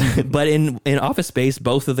 but in Office Space,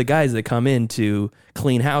 both of the guys that come in to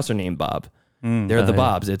clean house are named Bob. They're the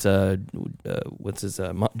Bobs. It's John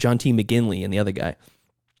T. McGinley and the other guy,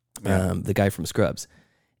 the guy from Scrubs.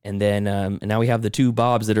 And then and now we have the two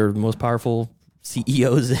Bobs that are the most powerful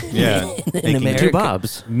CEOs in America. Two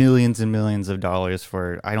Bobs. Millions and millions of dollars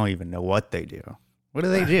for, I don't even know what they do. What do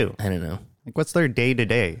they do? I don't know. Like, what's their day to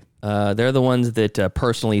day? They're the ones that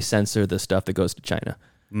personally censor the stuff that goes to China.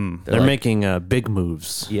 They're like, making big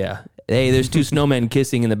moves. Yeah. Hey, there's two snowmen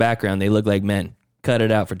kissing in the background. They look like men. Cut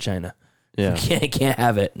it out for China. Yeah. Can't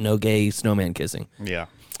have it. No gay snowman kissing. Yeah.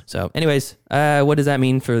 So, anyways, what does that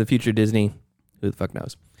mean for the future Disney? Who the fuck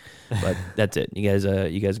knows? But that's it. You guys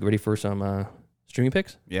ready for some streaming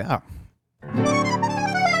picks? Yeah.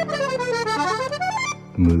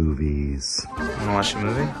 Movies. Wanna watch a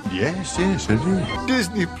movie? Yes, I do.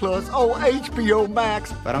 Disney Plus. Oh, HBO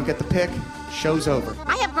Max. If I don't get the pick, show's over.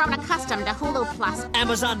 I have grown accustomed to Hulu Plus.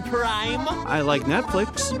 Amazon Prime. I like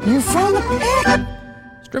Netflix. You found the pick.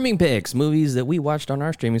 Streaming picks, movies that we watched on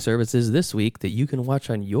our streaming services this week that you can watch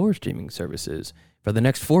on your streaming services for the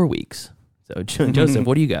next 4 weeks. So, Joseph,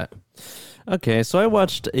 what do you got? Okay, so I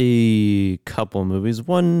watched a couple movies.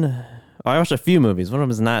 I watched a few movies. One of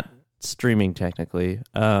them is not streaming technically.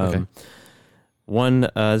 Okay.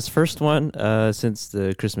 This first one, since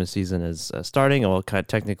the Christmas season is starting, well, kind of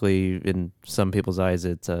technically in some people's eyes,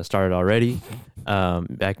 it's started already.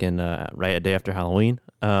 Back in right a day after Halloween.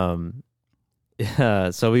 So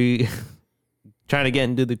we trying to get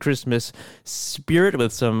into the Christmas spirit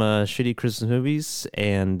with some shitty Christmas movies,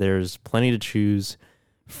 and there's plenty to choose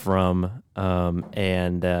from.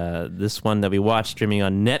 And this one that we watched streaming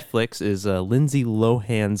on Netflix is Lindsay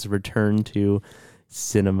Lohan's return to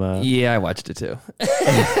cinema. Yeah, I watched it too.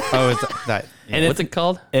 Oh, is that? And what's it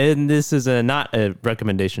called? And this is not a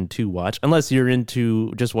recommendation to watch unless you're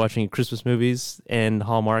into just watching Christmas movies and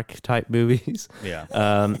Hallmark type movies. Yeah.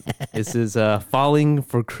 This is Falling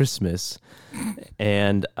for Christmas,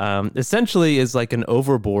 and essentially is like an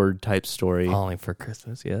Overboard type story. Falling for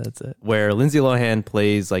Christmas. Yeah, that's it. Where Lindsay Lohan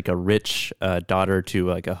plays like a rich daughter to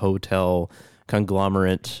like a hotel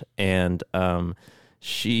conglomerate, and the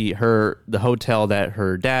hotel that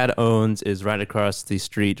her dad owns is right across the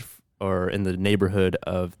street or in the neighborhood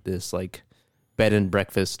of this like bed and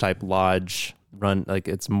breakfast type lodge run. Like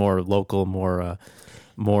it's more local, more.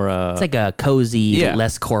 It's like a cozy,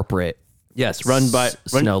 less corporate. Yes, run by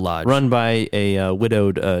Snow Lodge, run by a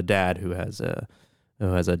widowed dad who has a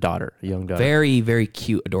daughter, a young daughter. Very, very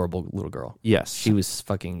cute, adorable little girl. Yes, she was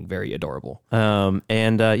fucking very adorable. So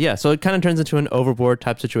it kind of turns into an Overboard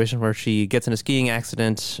type situation where she gets in a skiing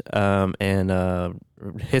accident and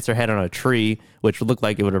hits her head on a tree, which would look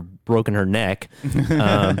like it would have broken her neck,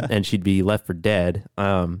 and she'd be left for dead.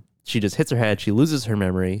 She just hits her head. She loses her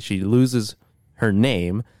memory. She loses her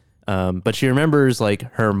name. But she remembers like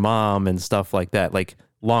her mom and stuff like that, like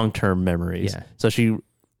long-term memories. Yeah. So she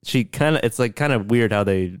kind of, it's like kind of weird how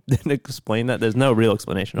they didn't explain that. There's no real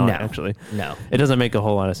explanation on it, actually. No. It doesn't make a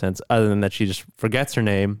whole lot of sense other than that she just forgets her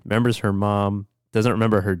name, remembers her mom, doesn't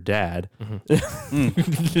remember her dad.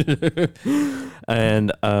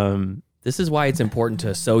 And this is why it's important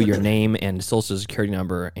to sew your name and social security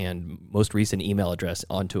number and most recent email address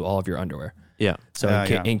onto all of your underwear. Yeah. So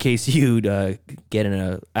in case you get in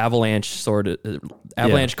an avalanche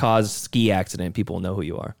caused ski accident, people will know who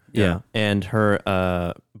you are. Yeah. And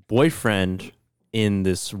her boyfriend in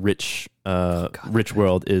this rich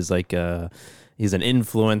world is like he's an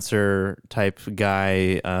influencer type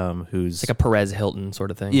guy who's like a Perez Hilton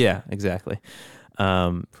sort of thing. Yeah, exactly.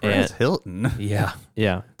 Perez Hilton. Yeah.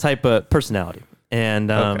 Type of personality.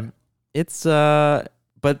 And it's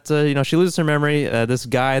but she loses her memory. This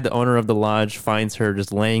guy, the owner of the lodge, finds her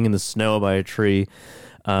just laying in the snow by a tree,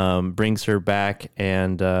 brings her back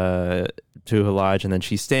and to her lodge, and then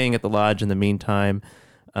she's staying at the lodge in the meantime.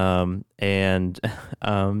 She's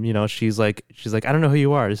like, I don't know who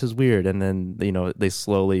you are. This is weird. And then,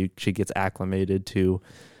 she gets acclimated to,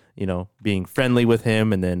 being friendly with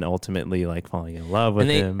him, and then ultimately like falling in love with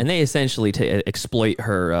him. And they essentially exploit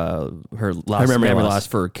her memory loss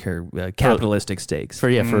for capitalistic stakes.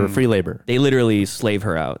 For free labor. They literally slave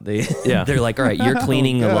her out. They're like, all right, you're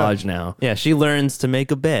cleaning the lodge now. Yeah, she learns to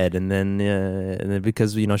make a bed, and then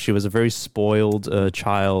because she was a very spoiled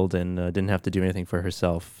child and didn't have to do anything for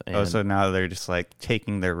herself. And, so now they're just like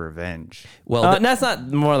taking their revenge. Well, that's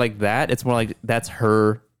not more like that. It's more like that's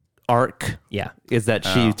her arc. Yeah, is that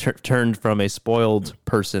she turned from a spoiled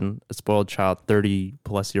person, a spoiled child,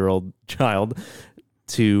 30-plus-year-old child,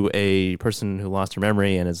 to a person who lost her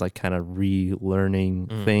memory and is like kind of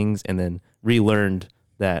relearning things, and then relearned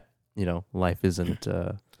that life isn't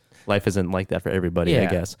like that for everybody. I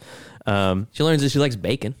guess she learns that she likes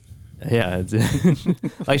bacon. Yeah, it's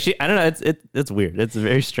like I don't know. It's weird. It's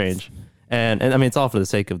very strange, and I mean it's all for the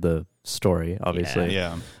sake of the story, obviously.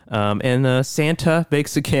 Yeah. And Santa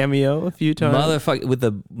makes a cameo a few times. Motherfucker with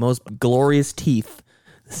the most glorious teeth.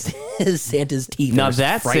 Santa's teeth. Now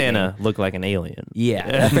that Santa looked like an alien.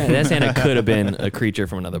 Yeah, that Santa could have been a creature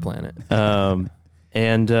from another planet.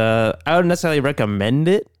 And I wouldn't necessarily recommend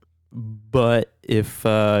it, but if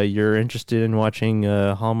you're interested in watching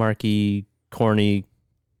Hallmarky, corny,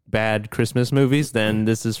 bad Christmas movies, then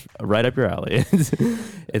this is right up your alley.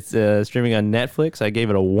 It's streaming on Netflix. I gave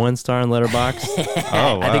it a 1-star on Letterboxd.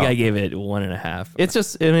 Oh, wow. I think I gave it 1.5. It's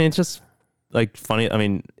just like funny. I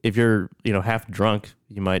mean, if you're half drunk,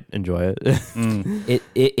 you might enjoy it.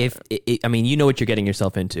 I mean, you know what you're getting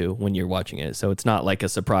yourself into when you're watching it, so it's not like a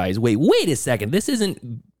surprise. Wait a second, this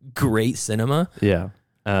isn't great cinema. Yeah.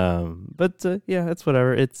 But it's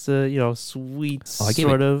whatever. It's sweet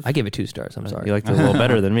sort of. I gave it 2 stars. I'm sorry. You liked it a little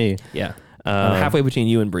better than me. Yeah. Halfway between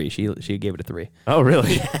you and Bree. She gave it a 3. Oh,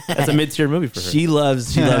 really? That's a mid-tier movie for her. She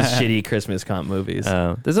loves shitty Christmas comp movies.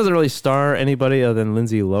 This doesn't really star anybody other than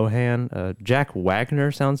Lindsay Lohan. Jack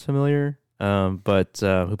Wagner sounds familiar, but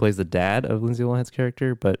who plays the dad of Lindsay Lohan's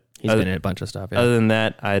character. But he's been in a bunch of stuff. Yeah. Other than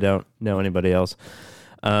that, I don't know anybody else.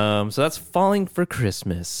 So that's Falling for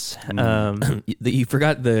Christmas. You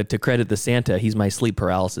forgot to credit the Santa. He's my sleep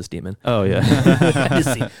paralysis demon. Oh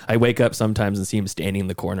yeah. I wake up sometimes and see him standing in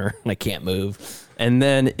the corner and I can't move. And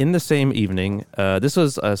then in the same evening, this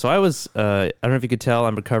was so I was I don't know if you could tell,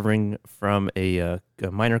 I'm recovering from a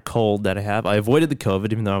minor cold that I have. I avoided the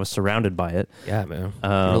COVID even though I was surrounded by it. Yeah, man.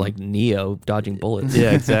 You're like Neo dodging bullets.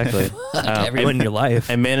 Yeah, exactly. Everyone in your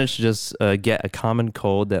life. I managed to just get a common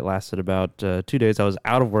cold that lasted about 2 days. I was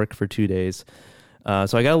out of work for 2 days.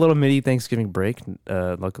 So I got a little mini Thanksgiving break,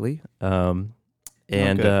 luckily. So on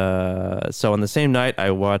the same night, I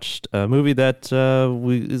watched a movie that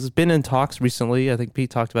has been in talks recently. I think Pete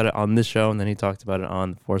talked about it on this show, and then he talked about it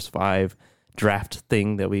on the Force 5 draft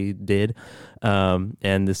thing that we did.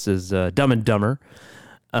 And this is Dumb and Dumber.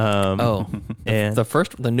 And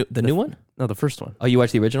the new one? No, the first one. Oh, you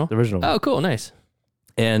watched the original? The original one. Oh, cool, nice.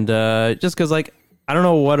 And just because, like, I don't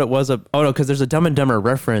know what it was. Because there's a Dumb and Dumber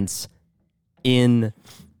reference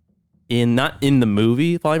not in the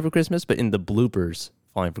movie Falling for Christmas, but in the bloopers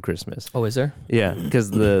Falling for Christmas. Oh, is there? Yeah,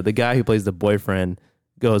 because the guy who plays the boyfriend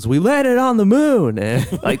goes, "We landed on the moon," and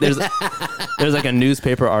like there's like a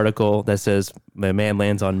newspaper article that says the man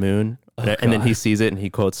lands on moon, and then he sees it and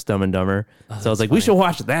he quotes Dumb and Dumber. So I was like, funny. We should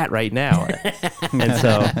watch that right now. And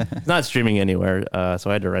so it's not streaming anywhere, so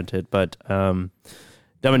I had to rent it. But Dumb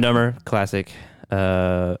and Dumber, classic.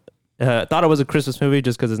 Thought it was a Christmas movie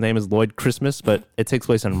just because his name is Lloyd Christmas, but it takes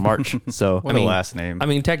place in March. So what a last name. I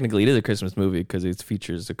mean, technically, it is a Christmas movie because it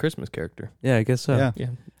features a Christmas character. Yeah, I guess so. Yeah.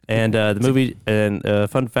 And the movie, and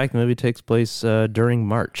fun fact, the movie takes place during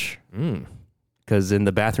March. Because in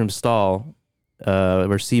the bathroom stall,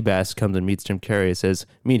 where Seabass comes and meets Jim Carrey, it says,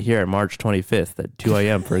 "Meet here March 25th at 2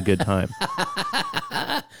 a.m. for a good time."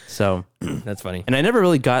 So That's funny. and I never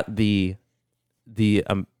really got the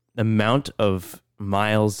amount of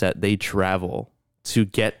miles that they travel to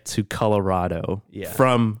get to Colorado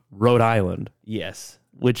from Rhode Island, Yes.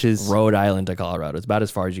 which is Rhode Island to Colorado. It's about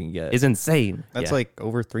as far as you can get. is insane. That's like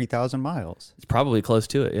over 3,000 miles. It's probably close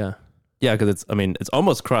to it, yeah. Yeah, because it's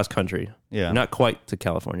almost cross country. Yeah. Not quite to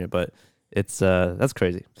California, but it's that's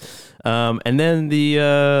crazy. And then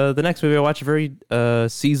the next movie I watched, a very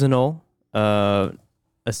seasonal a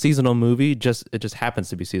seasonal movie. It just happens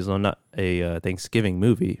to be seasonal, not a Thanksgiving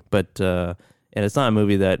movie, but and it's not a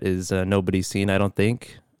movie that is nobody's seen, I don't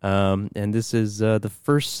think. And this is the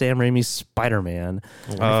first Sam Raimi Spider-Man.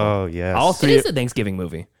 Oh, yes. All It three. is a Thanksgiving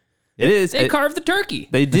movie. It is. They carved the turkey.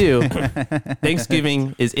 They do.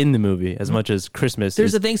 Thanksgiving is in the movie as much as Christmas.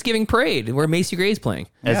 There's is, a Thanksgiving parade where Macy Gray's playing.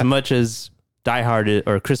 as much as Die Hard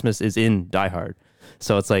or Christmas is in Die Hard.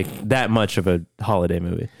 So it's like that much of a holiday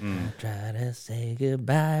movie. Try to say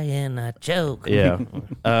goodbye and I choke. Yeah.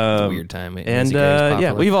 It's a weird time. And Macy Gray's yeah,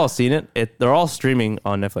 popular. we've all seen it. They're all streaming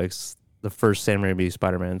on Netflix. The first Sam Raimi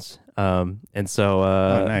Spider-Mans. And so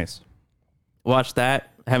Oh, nice. watched that.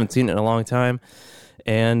 Haven't seen it in a long time.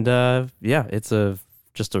 And yeah, it's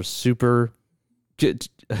just a super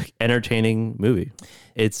entertaining movie.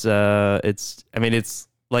 It's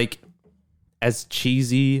like as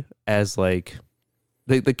cheesy as like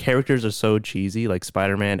the characters are so cheesy, like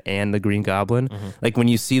Spider-Man and the Green Goblin. Like when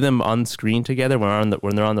you see them on screen together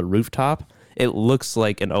when they're on the rooftop, it looks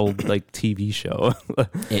like an old like TV show.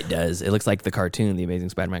 It does. It looks like the cartoon, the Amazing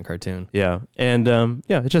Spider-Man cartoon. Yeah. And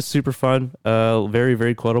yeah, it's just super fun. Very,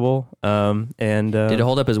 very quotable. And Did it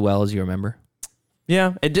hold up as well as you remember?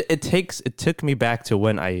 yeah, it took me back to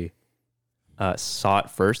when I saw it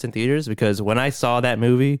first in theaters, because when I saw that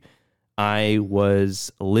movie, I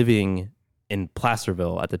was living in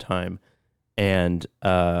Placerville at the time, and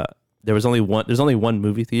there's only one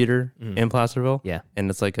movie theater in Placerville. Yeah. And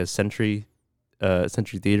it's like a Century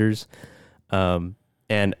Theaters. And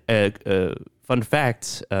fun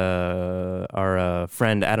fact, our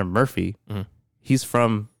friend Adam Murphy, he's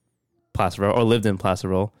from Placerville, or lived in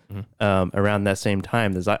Placerville around that same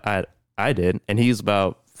time as I did, and he's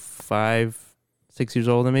about 5-6 years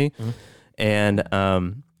older than me. And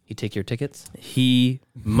He take your tickets? he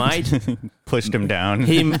might Pushed him down.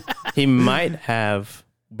 he might have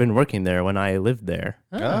been working there when I lived there,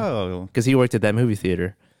 Oh. because he worked at that movie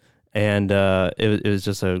theater. And it was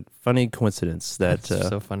just a funny coincidence that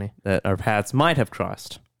So funny. that our paths might have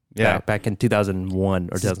crossed. Yeah. back in 2001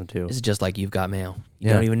 or 2002. This is just like You've Got Mail. You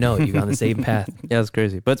Yeah. don't even know it. You're on the same path. Yeah, it's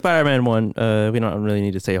crazy. But Spider-Man 1, we don't really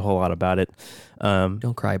need to say a whole lot about it.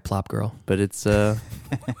 Don't cry, plop girl. But it's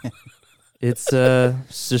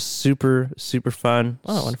just super, super fun.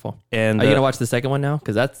 Oh, wonderful. And Are you going to watch the second one now?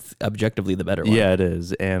 Because that's objectively the better one. Yeah, it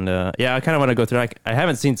is. And yeah, I kind of want to go through. I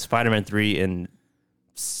haven't seen Spider-Man 3 in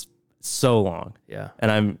so long. Yeah.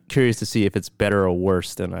 And I'm curious to see if it's better or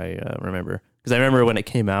worse than I remember. Because I remember when it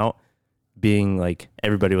came out, being like,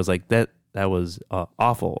 everybody was like, that was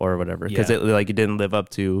awful or whatever. Because Yeah. it didn't live up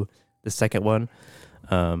to the second one.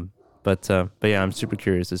 But yeah, I'm super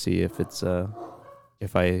curious to see if it's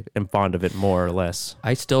if I am fond of it more or less.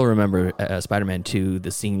 I still remember Spider-Man 2,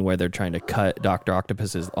 the scene where they're trying to cut Dr.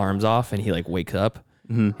 Octopus's arms off and he like wakes up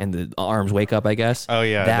and the arms wake up, I guess. Oh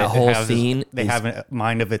yeah, That whole scene. They have a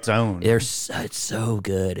mind of its own. It's so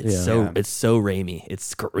good. It's Yeah. so Raimi.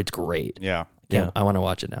 It's great. Yeah. Yeah. I want to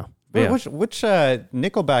watch it now. Yeah. Which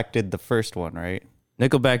Nickelback did the first one, right?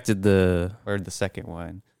 Nickelback did the Or the second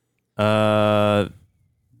one? the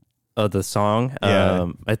song. Yeah.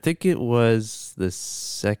 I think it was the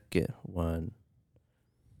second one.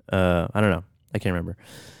 I don't know. I can't remember.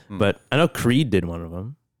 But I know Creed did one of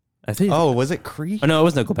them. I think. Oh, was it Creed? Oh no, it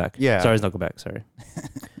was Nickelback. Yeah. Sorry, it's Nickelback. Sorry.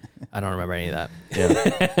 I don't remember any of that.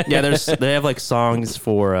 Yeah. Yeah. They have like songs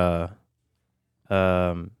for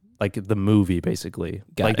like the movie basically.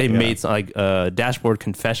 Got They it, made some, like Dashboard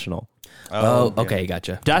Confessional. Oh, okay.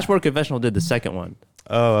 Gotcha. Dashboard Confessional did the second one.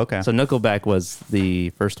 Oh, okay. So Nickelback was the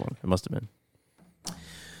first one. It must have been.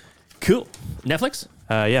 Cool. Netflix?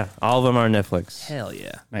 Yeah, all of them are on Netflix. Hell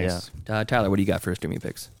yeah. Nice. Tyler, what do you got for streaming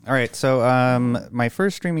picks? All right, so my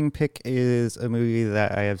first streaming pick is a movie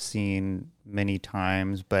that I have seen many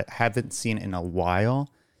times, but haven't seen in a while.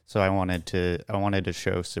 So I wanted to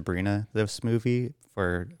show Sabrina this movie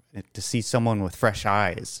to see someone with fresh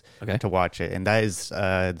eyes to watch it, and that is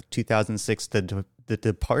 2006 The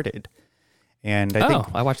Departed. And I think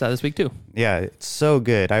I watched that this week too. Yeah, it's so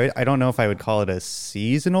good. I don't know if I would call it a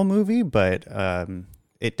seasonal movie, but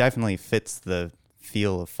it definitely fits the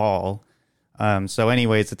feel of fall. So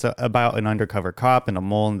anyways, it's about an undercover cop and a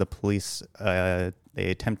mole in the police They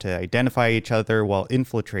attempt to identify each other while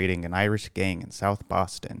infiltrating an Irish gang in South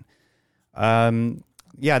Boston.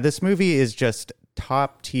 This movie is just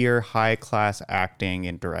top tier, high class acting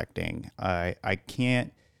and directing. I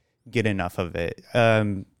can't get enough of it.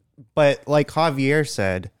 But like Javier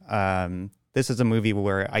said, this is a movie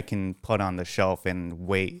where I can put on the shelf and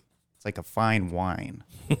wait. It's like a fine wine.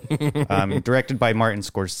 Directed by Martin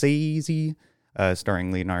Scorsese,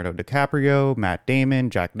 starring Leonardo DiCaprio, Matt Damon,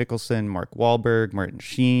 Jack Nicholson, Mark Wahlberg, Martin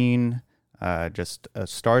Sheen. Just a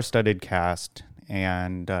star-studded cast.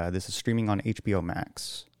 And this is streaming on HBO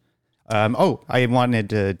Max. I wanted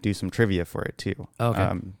to do some trivia for it too. Okay.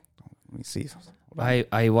 Let me see.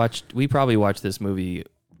 We probably watch this movie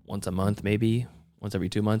once a month, maybe once every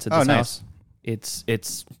 2 months at this house.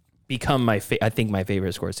 It's become my favorite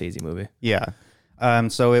Scorsese movie. Yeah.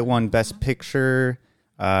 So it won Best Picture,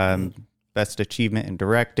 Best Achievement in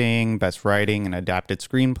Directing, Best Writing and Adapted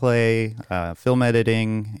Screenplay, Film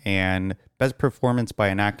Editing, and Best Performance by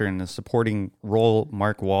an Actor in a Supporting Role,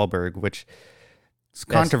 Mark Wahlberg, which is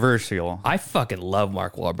controversial. I fucking love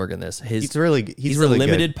Mark Wahlberg in this. He's really a really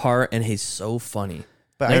limited good. part, and he's so funny.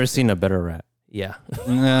 But Never seen a better rat. Yeah.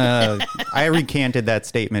 I recanted that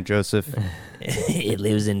statement, Joseph. It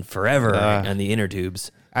lives in forever on the inner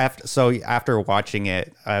tubes. After watching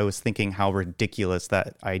it, I was thinking how ridiculous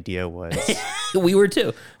that idea was. We were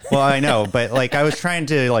too. Well, I know, but like I was trying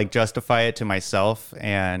to like justify it to myself,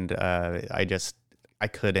 and I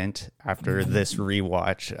couldn't after this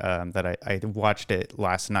rewatch. That I watched it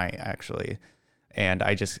last night actually, and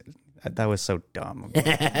that was so dumb.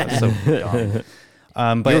 That was so dumb.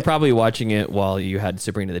 But you were probably watching it while you had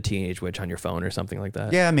Sabrina the Teenage Witch on your phone or something like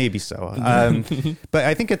that. Yeah, maybe so. But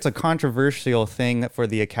I think it's a controversial thing for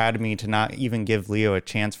the Academy to not even give Leo a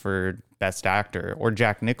chance for Best Actor, or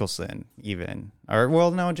Jack Nicholson even.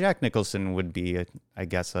 Jack Nicholson would be, I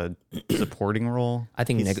guess, a supporting role. I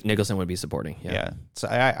think Nicholson would be supporting. Yeah. So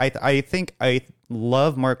I think I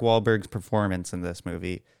love Mark Wahlberg's performance in this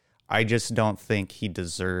movie. I just don't think he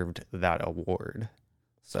deserved that award.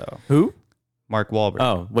 So who? Mark Wahlberg.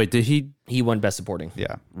 Oh, wait, did he? He won Best Supporting.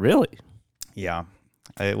 Yeah. Really? Yeah.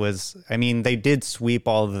 It was, they did sweep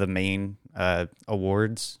all of the main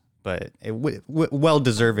awards, but well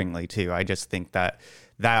deservingly too. I just think that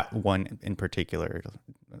one in particular,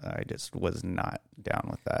 I just was not down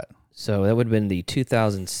with that. So that would have been the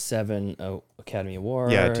 2007 Academy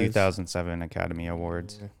Awards. Yeah, 2007 Academy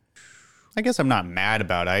Awards. I guess I'm not mad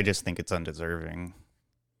about it. I just think it's undeserving.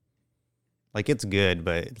 Like, it's good,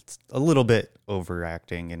 but it's a little bit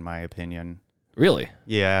overacting, in my opinion. Really?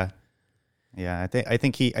 Yeah. I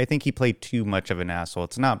think he played too much of an asshole.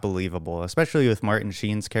 It's not believable, especially with Martin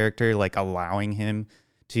Sheen's character, like allowing him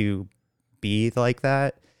to be like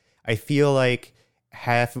that. I feel like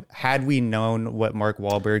had we known what Mark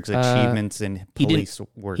Wahlberg's achievements in police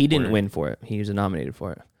work, he didn't win for it. He was nominated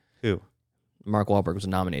for it. Who? Mark Wahlberg was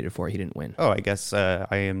nominated for it. He didn't win. Oh, I guess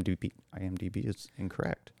IMDb is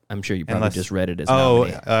incorrect. I'm sure you probably just read it as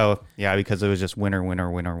nominated. Yeah, because it was just winner.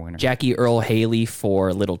 Jackie Earle Haley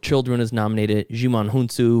for Little Children was nominated. Jimon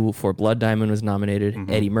Hunsu for Blood Diamond was nominated.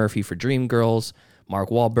 Mm-hmm. Eddie Murphy for Dreamgirls. Mark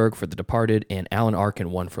Wahlberg for The Departed, and Alan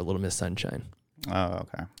Arkin won for Little Miss Sunshine. Oh,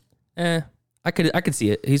 okay. I could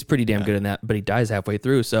see it. He's pretty damn good in that, but he dies halfway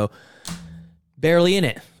through, so barely in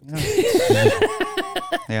it.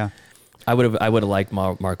 Yeah. I would have liked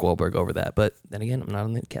Mark Wahlberg over that, but then again, I'm not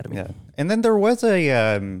on the Academy. Yeah, and then there was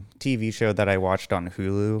a TV show that I watched on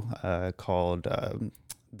Hulu called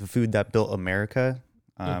 "The Food That Built America."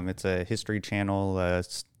 It's a History Channel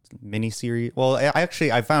miniseries. Well,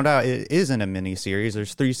 I found out it isn't a miniseries.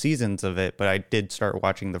 There's 3 seasons of it, but I did start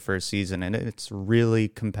watching the first season, and it's really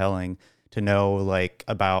compelling to know like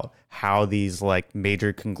about how these like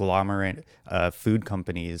major conglomerate food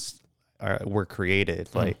companies were created,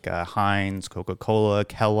 like Heinz, Coca-Cola,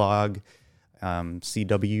 Kellogg,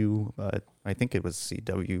 CW. I think it was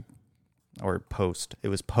CW or Post. It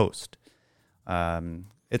was Post.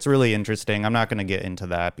 It's really interesting. I'm not going to get into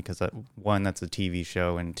that because one, that's a TV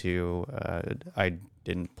show, and two, I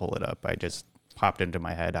didn't pull it up. I just popped into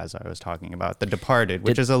my head as I was talking about The Departed,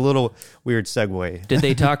 which is a little weird segue. Did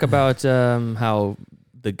they talk about how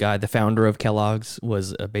the founder of Kellogg's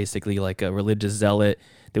was basically like a religious zealot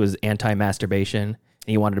that was anti-masturbation, and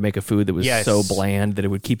he wanted to make a food that was so bland that it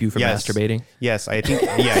would keep you from masturbating? Yes, I think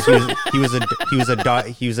he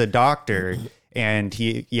was a doctor, and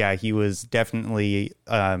he was definitely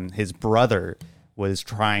his brother was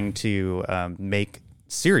trying to make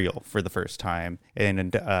cereal for the first time,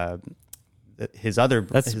 and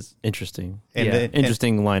interesting.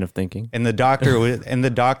 Interesting line of thinking. And the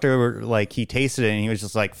doctor like he tasted it and he was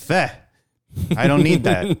just like, "Feh, I don't need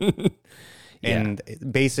that." And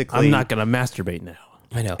basically, I'm not gonna masturbate now.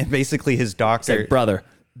 I know. Basically, his doctor, Said, brother,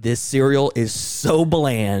 this cereal is so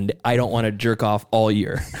bland. I don't want to jerk off all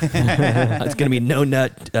year. It's gonna be no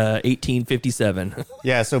nut 1857.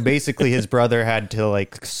 Yeah, so basically his brother had to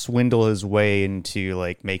like swindle his way into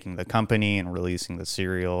like making the company and releasing the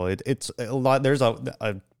cereal. It's a lot. There's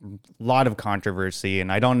a lot of controversy,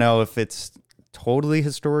 and I don't know if it's totally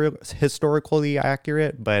historically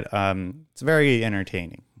accurate, but it's very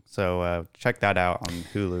entertaining. So check that out on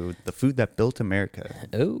Hulu. The Food That Built America.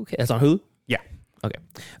 Okay, that's on Hulu. Yeah.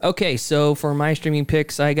 Okay. So for my streaming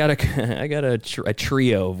picks, I got a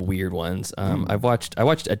trio of weird ones. I watched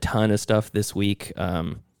a ton of stuff this week.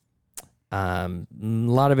 A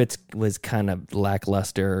lot of it was kind of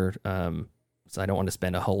lackluster. So I don't want to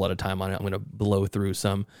spend a whole lot of time on it. I'm going to blow through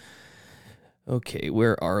some. Okay,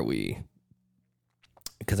 where are we?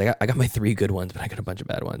 Because I got my three good ones, but I got a bunch of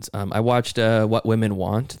bad ones. I watched What Women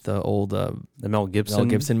Want, the old the Mel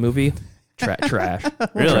Gibson movie. Trash.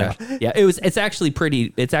 Really? Trash. Yeah, it's actually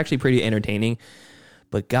pretty entertaining.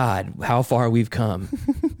 But God, how far we've come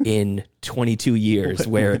in 22 years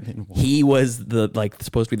where he was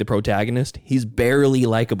supposed to be the protagonist. He's barely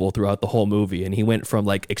likable throughout the whole movie. And he went from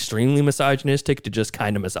like extremely misogynistic to just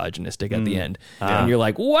kind of misogynistic at the end. And you're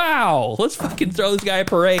like, wow, let's fucking throw this guy a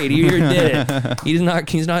parade. He did it. He's not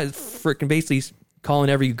freaking basically calling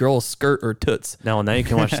every girl skirt or toots. Now you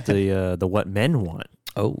can watch the What Men Want.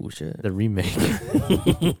 Oh shit. The remake.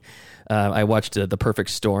 I watched The Perfect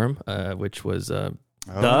Storm, which was...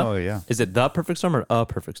 yeah. Is it The Perfect Storm or A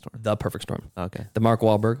Perfect Storm? The Perfect Storm. Okay. The Mark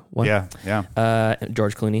Wahlberg one. Yeah.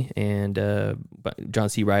 George Clooney and John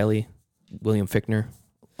C. Reilly, William Fichtner,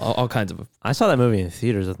 all kinds of. I saw that movie in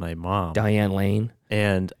theaters with my mom. Diane Lane.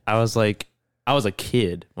 And I was a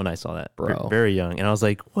kid when I saw that. Bro. Very young. And I was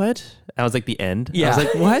like, what? I was like, the end? Yeah. I was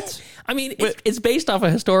like, what? I mean, it's based off a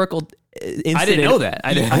historical incident. I didn't know that.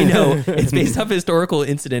 I know. It's based off a historical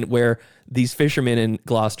incident where these fishermen in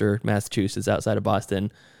Gloucester, Massachusetts, outside of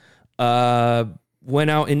Boston, went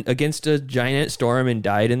out against a giant storm and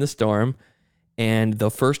died in the storm. And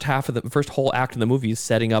the first whole act of the movie is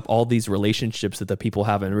setting up all these relationships that the people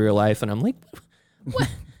have in real life. And I'm like, what?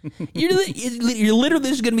 You're literally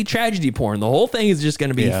just going to be tragedy porn. The whole thing is just going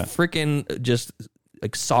to be freaking just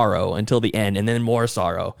like sorrow until the end, and then more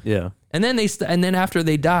sorrow. Yeah. And then then after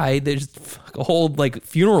they die, there's a whole like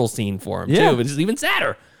funeral scene for them too, which is even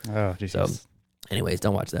sadder. Oh, Jesus. So, anyways,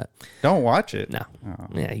 don't watch that. Don't watch it. No. Oh.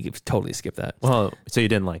 Yeah, you could totally skip that. Well, so you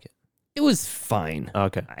didn't like it? It was fine.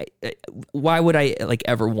 Okay. Why would I like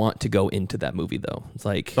ever want to go into that movie though? It's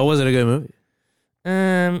like, but was it a good movie?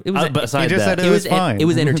 It was. Besides that, said it was fine. It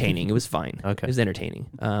was entertaining. It was fine. Okay. It was entertaining.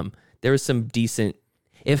 There was some decent.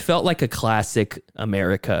 It felt like a classic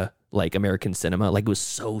American cinema. Like it was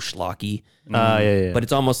so schlocky. Yeah. But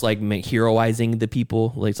it's almost like heroizing the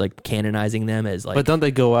people. Like it's like canonizing them as like. But don't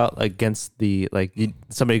they go out against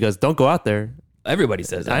somebody goes, don't go out there. Everybody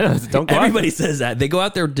says that. I know. Don't go Everybody says that. They go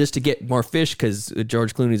out there just to get more fish because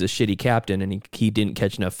George Clooney's a shitty captain and he didn't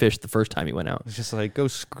catch enough fish the first time he went out. It's just like, go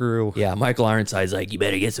screw. Yeah, Michael Ironside's like, you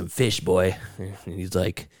better get some fish, boy. And he's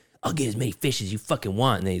like, I'll get as many fish as you fucking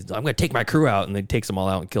want. And I'm going to take my crew out. And then takes them all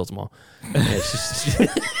out and kills them all. And it's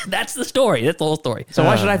just, that's the story. That's the whole story. So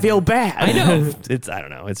why should I feel bad? I know. I don't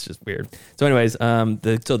know. It's just weird. So anyways,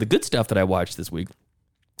 the good stuff that I watched this week.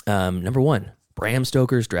 Number one, Bram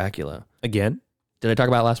Stoker's Dracula. Again? Did I talk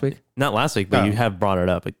about it last week? Not last week, but you have brought it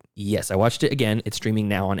up. Yes, I watched it again. It's streaming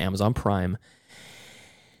now on Amazon Prime.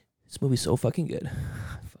 This movie's so fucking good.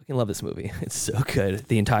 I fucking love this movie. It's so good.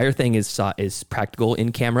 The entire thing is practical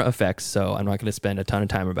in-camera effects, so I'm not going to spend a ton of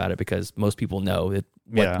time about it because most people know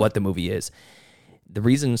what the movie is. The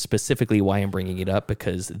reason specifically why I'm bringing it up,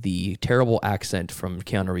 because the terrible accent from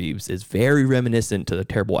Keanu Reeves is very reminiscent to the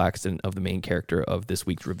terrible accent of the main character of this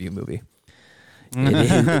week's review movie. It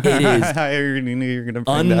is I already knew you were going to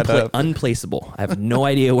bring that up. Unplaceable. I have no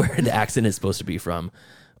idea where the accent is supposed to be from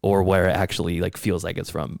or where it actually like feels like it's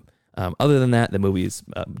from. Other than that, the movie is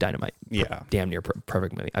dynamite. Yeah. Damn near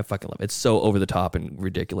perfect movie. I fucking love it. It's so over the top and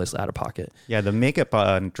ridiculous, out of pocket. Yeah, the makeup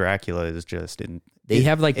on Dracula is just...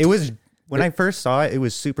 When I first saw it, it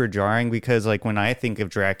was super jarring because, like, when I think of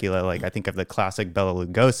Dracula, like, I think of the classic Bela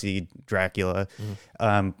Lugosi Dracula.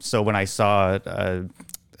 So when I saw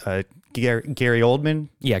Gary Oldman,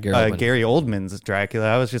 Gary Oldman's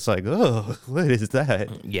Dracula, I was just like, oh, what is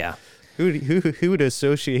that? Yeah. Who would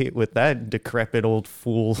associate with that decrepit old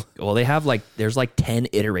fool? Well, they have there's 10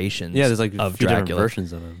 iterations. Yeah, there's like of few different Dracula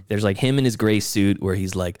versions of him. There's like him in his gray suit where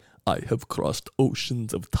he's like, I have crossed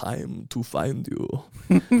oceans of time to find you.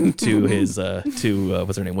 to his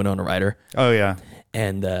what's her name, Winona Ryder. Oh yeah.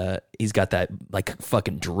 And he's got that like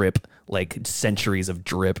fucking drip like centuries of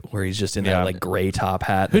drip where he's just in that like gray top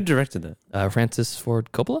hat. Who directed that? Francis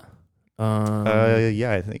Ford Coppola.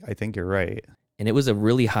 Yeah, I think you're right. And it was a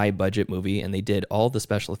really high budget movie, and they did all the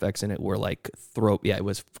special effects in it were like it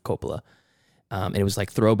was Coppola. And it was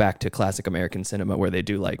like throwback to classic American cinema where they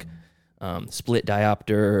do like split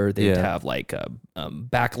diopter. They'd have like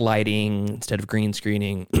backlighting instead of green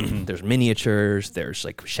screening. There's miniatures. There's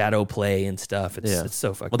like shadow play and stuff. It's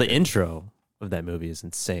so fucking. Well, the intro of that movie is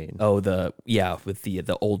insane. Oh, with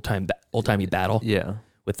the old-timey battle. Yeah.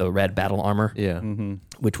 With the red battle armor. Yeah.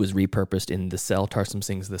 Which was repurposed in The Cell. Tarsem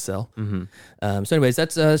Singh's The Cell. So anyways,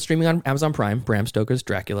 that's streaming on Amazon Prime. Bram Stoker's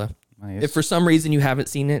Dracula. Nice. If for some reason you haven't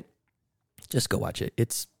seen it, just go watch it.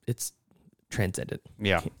 It's transcendent.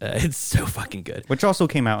 Yeah. It's so fucking good. Which also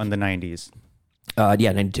came out in the 90s.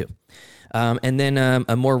 Yeah, 92. And then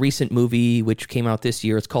a more recent movie which came out this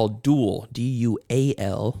year. It's called Duel,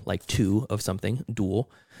 Dual, like two of something,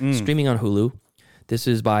 Duel. Streaming on Hulu. This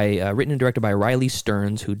is written and directed by Riley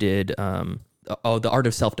Stearns, who did The Art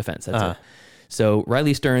of Self-Defense. That's it. So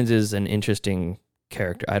Riley Stearns is an interesting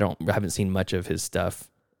character. I haven't seen much of his stuff,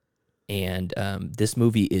 and this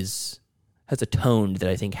movie has a tone that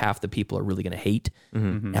I think half the people are really going to hate,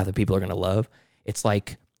 and half the people are going to love. It's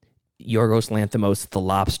like Yorgos Lanthimos' The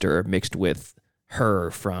Lobster mixed with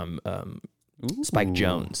Her from Spike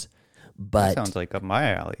Jonze. But that sounds like up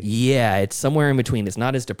my alley. Yeah, it's somewhere in between. It's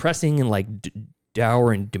not as depressing and like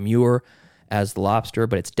dour and demure as The Lobster,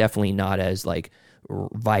 but it's definitely not as like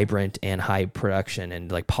vibrant and high production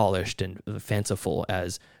and like polished and fanciful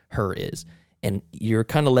as Her is. And you're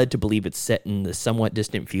kind of led to believe it's set in the somewhat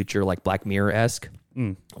distant future, like Black Mirror-esque,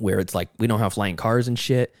 where it's like we don't have flying cars and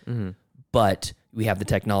shit, but we have the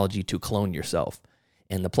technology to clone yourself.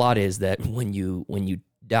 And the plot is that when you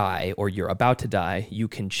die or you're about to die, you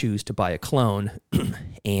can choose to buy a clone,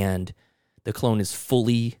 and the clone is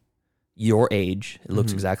fully your age. It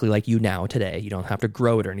looks exactly like you now today. You don't have to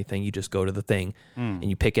grow it or anything. You just go to the thing and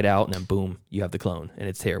you pick it out, and then boom, you have the clone, and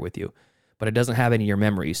it's here with you. But it doesn't have any of your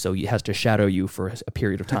memories, so it has to shadow you for a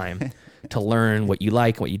period of time to learn what you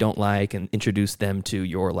like and what you don't like, and introduce them to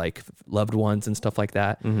your like loved ones and stuff like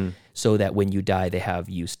that, so that when you die, they have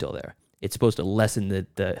you still there. It's supposed to lessen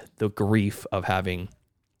the grief of having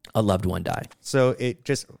a loved one die. So it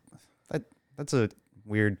just that's a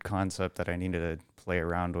weird concept that I needed to play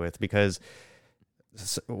around with, because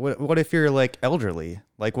what if you're like elderly?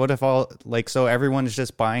 Like what if so everyone's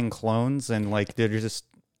just buying clones and like they're just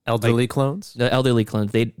elderly clones? The elderly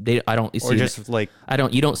clones, they I don't see, or just like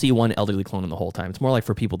you don't see one elderly clone in the whole time. It's more like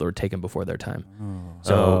for people that were taken before their time.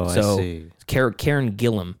 I see. Karen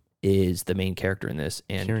Gillan is the main character in this,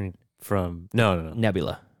 and Karen from no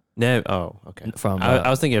Nebula. Okay. From I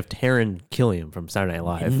was thinking of Taron Killam from Saturday Night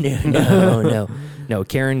Live. No.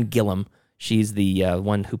 Karen Gillan. She's the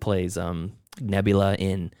one who plays Nebula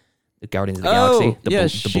in the Guardians of the Galaxy. The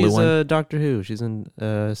blue one. She's Doctor Who. She's in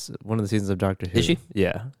one of the seasons of Doctor Who. Is she?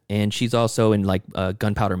 Yeah. And she's also in like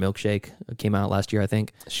Gunpowder Milkshake. Came out last year, I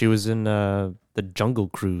think. She was in the Jungle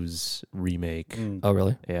Cruise remake. Oh,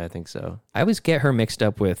 really? Yeah, I think so. I always get her mixed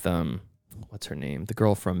up with what's her name? The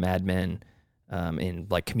girl from Mad Men. In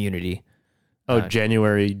like Community.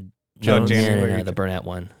 January Jones. No, the Burnett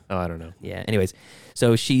one. Oh, I don't know. Yeah. Anyways,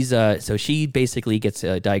 so she basically gets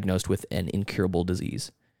diagnosed with an incurable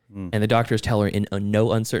disease, and the doctors tell her in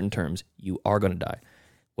no uncertain terms, you are going to die.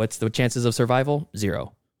 What's the chances of survival?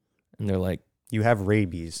 0. And they're like, you have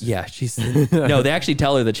rabies. Yeah. No, they actually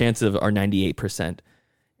tell her the chances are 98%,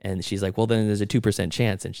 and she's like, well, then there's a 2%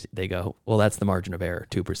 chance, and they go, well, that's the margin of error,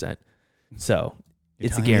 2%. So.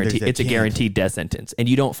 It's a guarantee. It's a guaranteed death sentence, and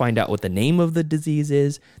you don't find out what the name of the disease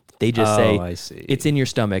is. They just say, I see. It's in your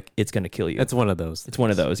stomach. It's going to kill you. It's one of those. It's one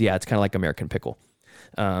of those. Yeah, it's kind of like American Pickle.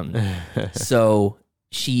 So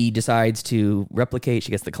she decides to replicate. She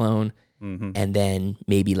gets the clone, and then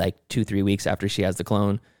maybe like 2-3 weeks after she has the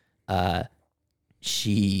clone,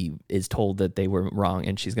 she is told that they were wrong,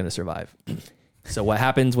 and she's going to survive. So what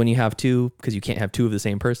happens when you have two? Because you can't have two of the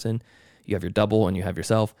same person. You have your double, and you have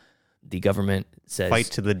yourself. The government says fight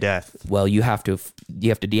to the death. Well, you have to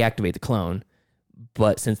deactivate the clone,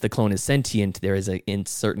 but since the clone is sentient, there is in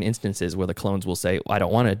certain instances where the clones will say, "I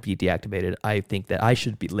don't want to be deactivated. I think that I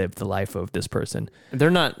should live the life of this person." They're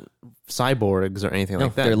not cyborgs or anything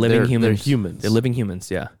like that. They're living humans. They're humans. They're living humans.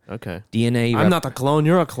 Yeah. Okay. DNA. I'm not a clone.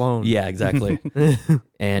 You're a clone. Yeah, exactly.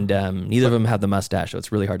 And neither of them have the mustache, so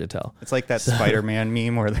it's really hard to tell. It's like that Spider-Man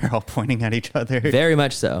meme where they're all pointing at each other. Very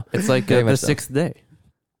much so. It's like The Sixth Day.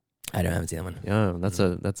 I haven't seen that one. Yeah, that's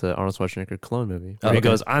a Arnold Schwarzenegger clone movie. He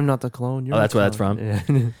goes, "I'm not the clone." You're that's where that's from.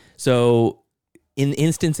 Yeah. So in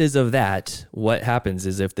instances of that, what happens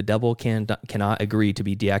is if the double cannot agree to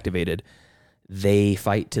be deactivated, they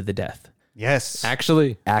fight to the death. Yes.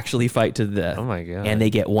 Actually fight to the death. Oh my God. And they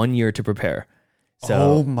get 1 year to prepare. So,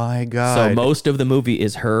 oh my God. So most of the movie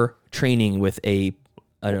is her training with a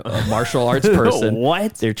martial arts person.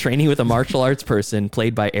 What? They're training with a martial arts person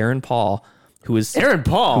played by Aaron Paul, who is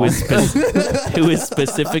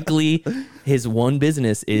specifically, his one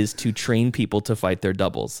business is to train people to fight their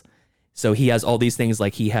doubles. So he has all these things,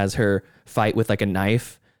 like he has her fight with like a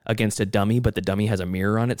knife against a dummy, but the dummy has a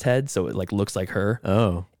mirror on its head, so it like looks like her.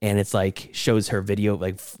 Oh. And it's like shows her video,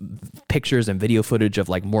 like pictures and video footage of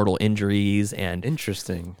like mortal injuries, and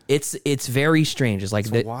interesting. It's very strange. It's like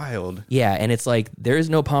wild. Yeah, and it's like there is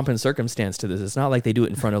no pomp and circumstance to this. It's not like they do it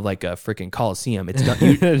in front of like a freaking Coliseum. It's done,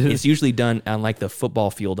 it's usually done on like the football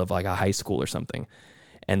field of like a high school or something.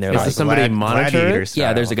 And they're like somebody monitor it?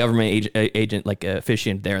 Yeah, there's a government agent like a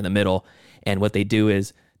officiant there in the middle, and what they do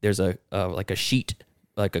is there's a like a sheet,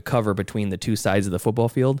 like a cover between the two sides of the football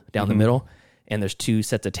field down the middle, and there's 2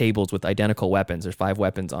 sets of tables with identical weapons. There's 5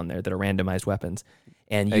 weapons on there that are randomized weapons,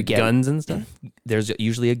 and you get guns and stuff. There's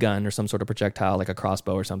usually a gun or some sort of projectile, like a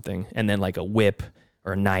crossbow or something, and then like a whip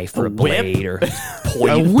or a knife or a blade or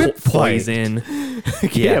poison.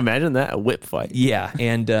 Can you imagine that? A whip fight. Yeah,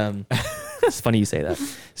 and it's funny you say that.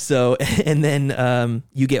 So, and then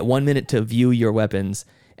you get 1 minute to view your weapons,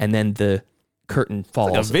 and then the curtain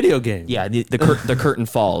falls. Like a video game. Yeah, the curtain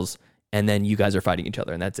falls, and then you guys are fighting each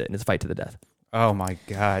other, and that's it. And it's a fight to the death. Oh my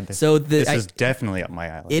God. So this is definitely up my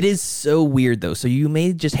alley. It is so weird though. So you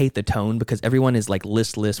may just hate the tone because everyone is like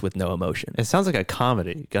listless with no emotion. It sounds like a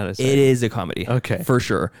comedy. Gotta say. It is a comedy. Okay. For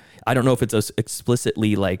sure. I don't know if it's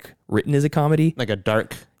explicitly like written as a comedy. Like a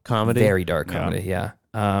dark comedy. Very dark comedy. Yeah.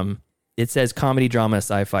 It says comedy, drama,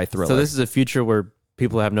 sci-fi, thriller. So this is a future where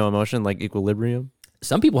people have no emotion, like Equilibrium.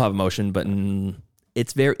 Some people have emotion, but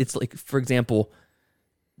it's like, for example,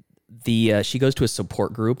 she goes to a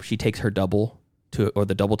support group. She takes her double or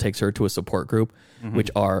the double takes her to a support group,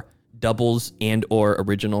 which are doubles and or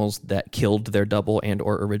originals that killed their double and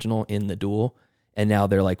or original in the duel. And now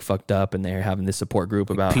they're like fucked up, and they're having this support group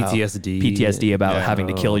about PTSD about having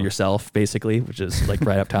to kill yourself, basically, which is like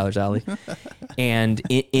right up Tyler's alley. And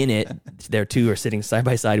in it, their 2 are sitting side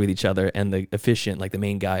by side with each other, and the officiant, like the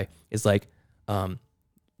main guy, is like,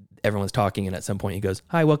 everyone's talking, and at some point he goes,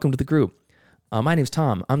 "Hi, welcome to the group. My name's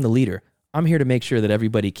Tom. I'm the leader. I'm here to make sure that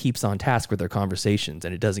everybody keeps on task with their conversations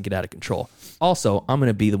and it doesn't get out of control. Also, I'm going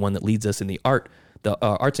to be the one that leads us in the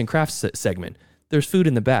arts and crafts segment. There's food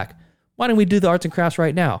in the back. Why don't we do the arts and crafts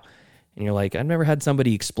right now?" And you're like, I've never had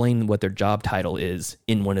somebody explain what their job title is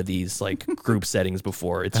in one of these like group settings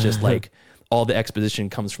before. It's just like all the exposition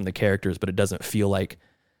comes from the characters, but it doesn't feel like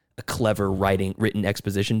a clever written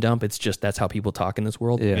exposition dump. It's just that's how people talk in this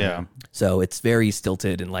world. Yeah. So it's very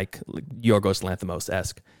stilted and like Yorgos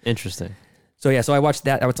Lanthimos-esque. Interesting. So yeah, so I watched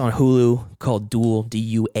that. It's on Hulu, called Duel,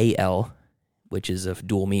 Dual, which is of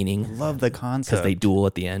dual meaning. Love the concept. Because they duel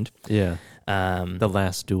at the end. Yeah. The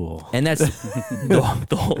last duel. And that's the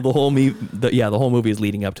whole movie. The whole movie is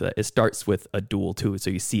leading up to that. It starts with a duel too, so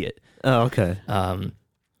you see it. Oh, okay.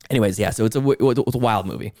 Anyways, yeah, so it's a wild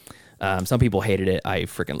movie. Some people hated it. I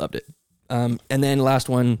freaking loved it. And then last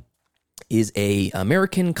one is a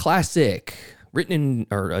American classic written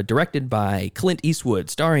or directed by Clint Eastwood,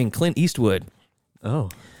 starring Clint Eastwood. Oh.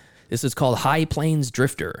 This is called High Plains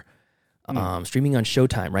Drifter. Streaming on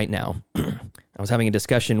Showtime right now. I was having a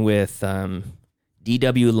discussion with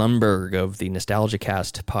D.W. Lumberg of the Nostalgia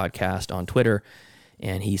Cast podcast on Twitter,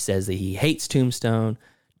 and he says that he hates Tombstone.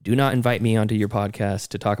 Do not invite me onto your podcast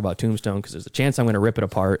to talk about Tombstone because there's a chance I'm going to rip it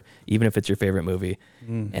apart, even if it's your favorite movie.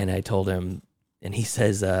 And I told him, and he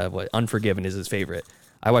says, Unforgiven is his favorite.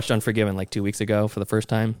 I watched Unforgiven like 2 weeks ago for the first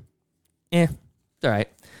time. It's all right.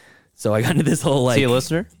 So I got into this whole like... Is he a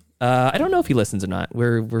listener? I don't know if he listens or not.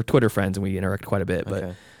 We're Twitter friends and we interact quite a bit,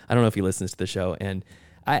 but I don't know if he listens to the show. And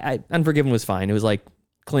I Unforgiven was fine. It was like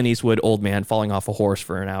Clint Eastwood, old man, falling off a horse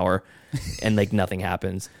for an hour and like nothing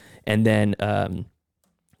happens. And then,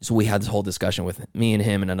 so we had this whole discussion with me and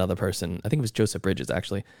him and another person, I think it was Joseph Bridges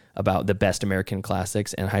actually, about the best American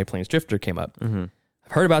classics, and High Plains Drifter came up. I've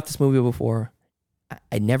heard about this movie before.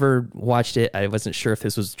 I never watched it. I wasn't sure if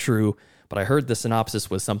this was true, but I heard the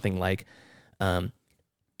synopsis was something like,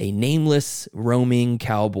 a nameless roaming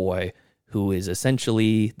cowboy who is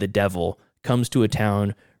essentially the devil comes to a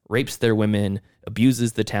town, rapes their women,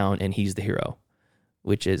 abuses the town, and he's the hero,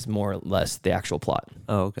 which is more or less the actual plot.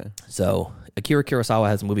 Oh, okay. So Akira Kurosawa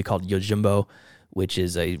has a movie called Yojimbo, which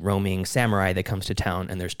is a roaming samurai that comes to town,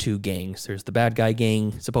 and there's two gangs. There's the bad guy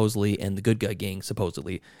gang, supposedly, and the good guy gang,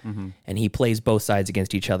 supposedly. And he plays both sides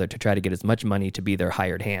against each other to try to get as much money to be their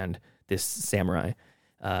hired hand, this samurai.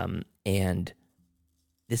 And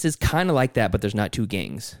this is kind of like that, but there's not two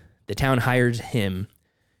gangs. The town hires him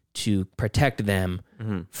to protect them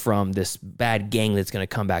from this bad gang that's going to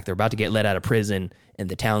come back. They're about to get let out of prison, and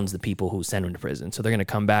the town's the people who send them to prison. So they're going to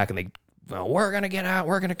come back, and we're going to get out.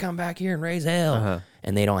 We're going to come back here and raise hell.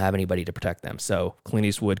 And they don't have anybody to protect them. So Clint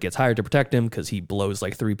Eastwood gets hired to protect him because he blows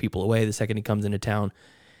like 3 people away the second he comes into town.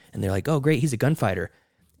 And they're like, oh, great, he's a gunfighter.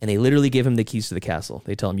 And they literally give him the keys to the castle.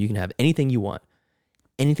 They tell him, you can have anything you want.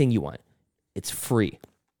 Anything you want. It's free.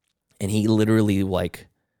 And he literally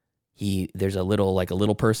there's a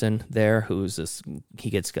little person there he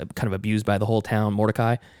gets kind of abused by the whole town,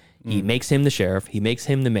 Mordecai. He makes him the sheriff. He makes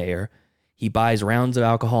him the mayor. He buys rounds of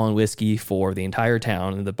alcohol and whiskey for the entire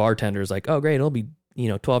town. And the bartender's like, oh, great, it'll be,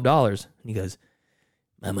 $12. And he goes,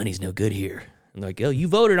 my money's no good here. And they're like, oh, you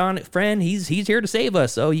voted on it, friend. He's here to save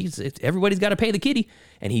us. So everybody's got to pay the kitty.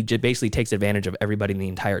 And he just basically takes advantage of everybody in the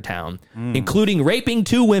entire town, including raping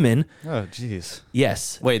 2 women. Oh, jeez.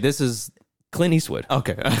 Yes. Wait, this is Clint Eastwood.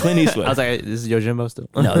 Okay. Clint Eastwood. I was like, this is Yojimbo still?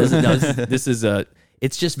 No, this is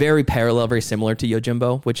it's just very parallel, very similar to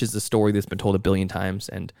Yojimbo, which is a story that's been told a billion times.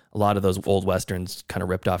 And a lot of those old Westerns kind of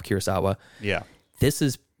ripped off Kurosawa. Yeah. This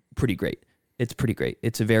is pretty great. It's pretty great.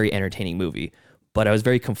 It's a very entertaining movie. But I was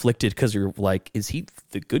very conflicted because you're like, is he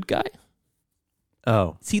the good guy?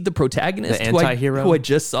 Oh. Is he the protagonist? The anti-hero? Who I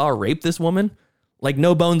just saw rape this woman? Like,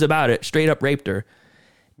 no bones about it. Straight up raped her.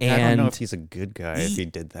 And I don't know if he's a good guy if he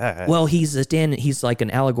did that. Well, he's like an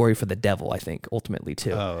allegory for the devil, I think, ultimately,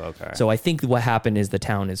 too. Oh, okay. So I think what happened is the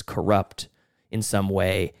town is corrupt in some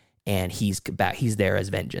way, and he's back. He's there as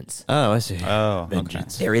vengeance. Oh, I see. Oh,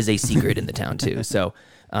 vengeance. There is a secret in the town, too. So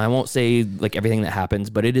I won't say like everything that happens,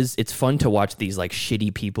 but it's fun to watch these like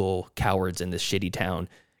shitty people, cowards in this shitty town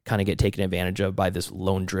kind of get taken advantage of by this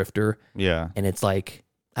lone drifter. Yeah. And it's like,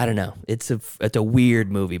 I don't know. It's a weird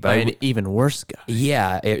movie, but an even worse guy.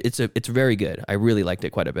 Yeah, it's very good. I really liked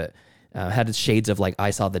it quite a bit. Had its shades of like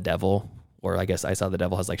I Saw the Devil, or I guess I Saw the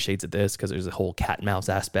Devil has like shades of this because there's a whole cat and mouse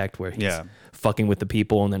aspect where he's fucking with the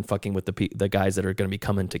people and then fucking with the guys that are going to be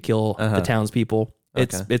coming to kill the townspeople.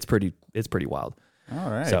 Okay. It's pretty wild. All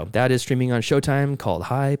right. So that is streaming on Showtime called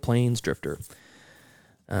High Plains Drifter.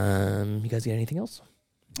 You guys got anything else?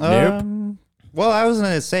 Nope. Well, I was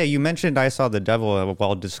going to say, you mentioned I Saw the Devil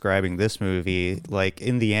while describing this movie. Like,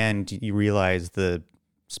 in the end, you realize the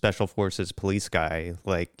Special Forces police guy,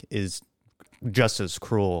 like, is just as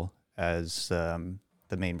cruel as the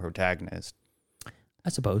main protagonist. I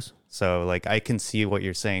suppose. So, like, I can see what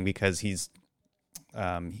you're saying because he's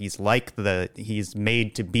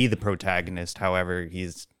made to be the protagonist. However,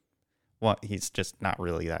 he's just not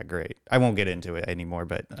really that great. I won't get into it anymore,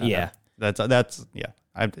 but that's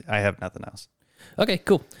I have nothing else. Okay,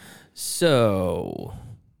 cool. So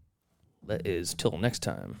that is till next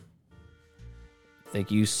time. Thank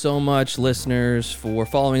you so much, listeners, for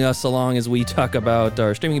following us along as we talk about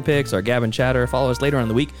our streaming picks, our Gab and Chatter. Follow us later on in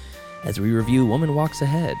the week as we review Woman Walks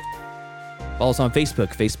Ahead. Follow us on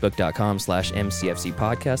Facebook, facebook.com/MCFC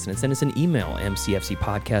podcast, and send us an email,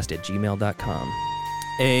 mcfcpodcast@gmail.com.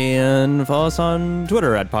 And follow us on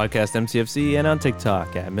Twitter @PodcastMCFC and on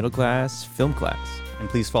TikTok @MiddleClassFilmClass. And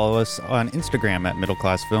please follow us on Instagram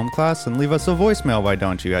 @MiddleClassFilmClass and leave us a voicemail, why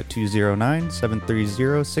don't you, at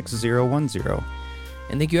 209-730-6010.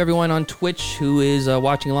 And thank you everyone on Twitch who is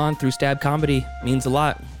watching along through Stab Comedy. It means a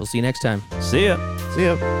lot. We'll see you next time. See ya. See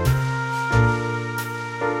ya.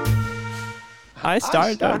 I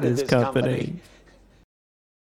started this company.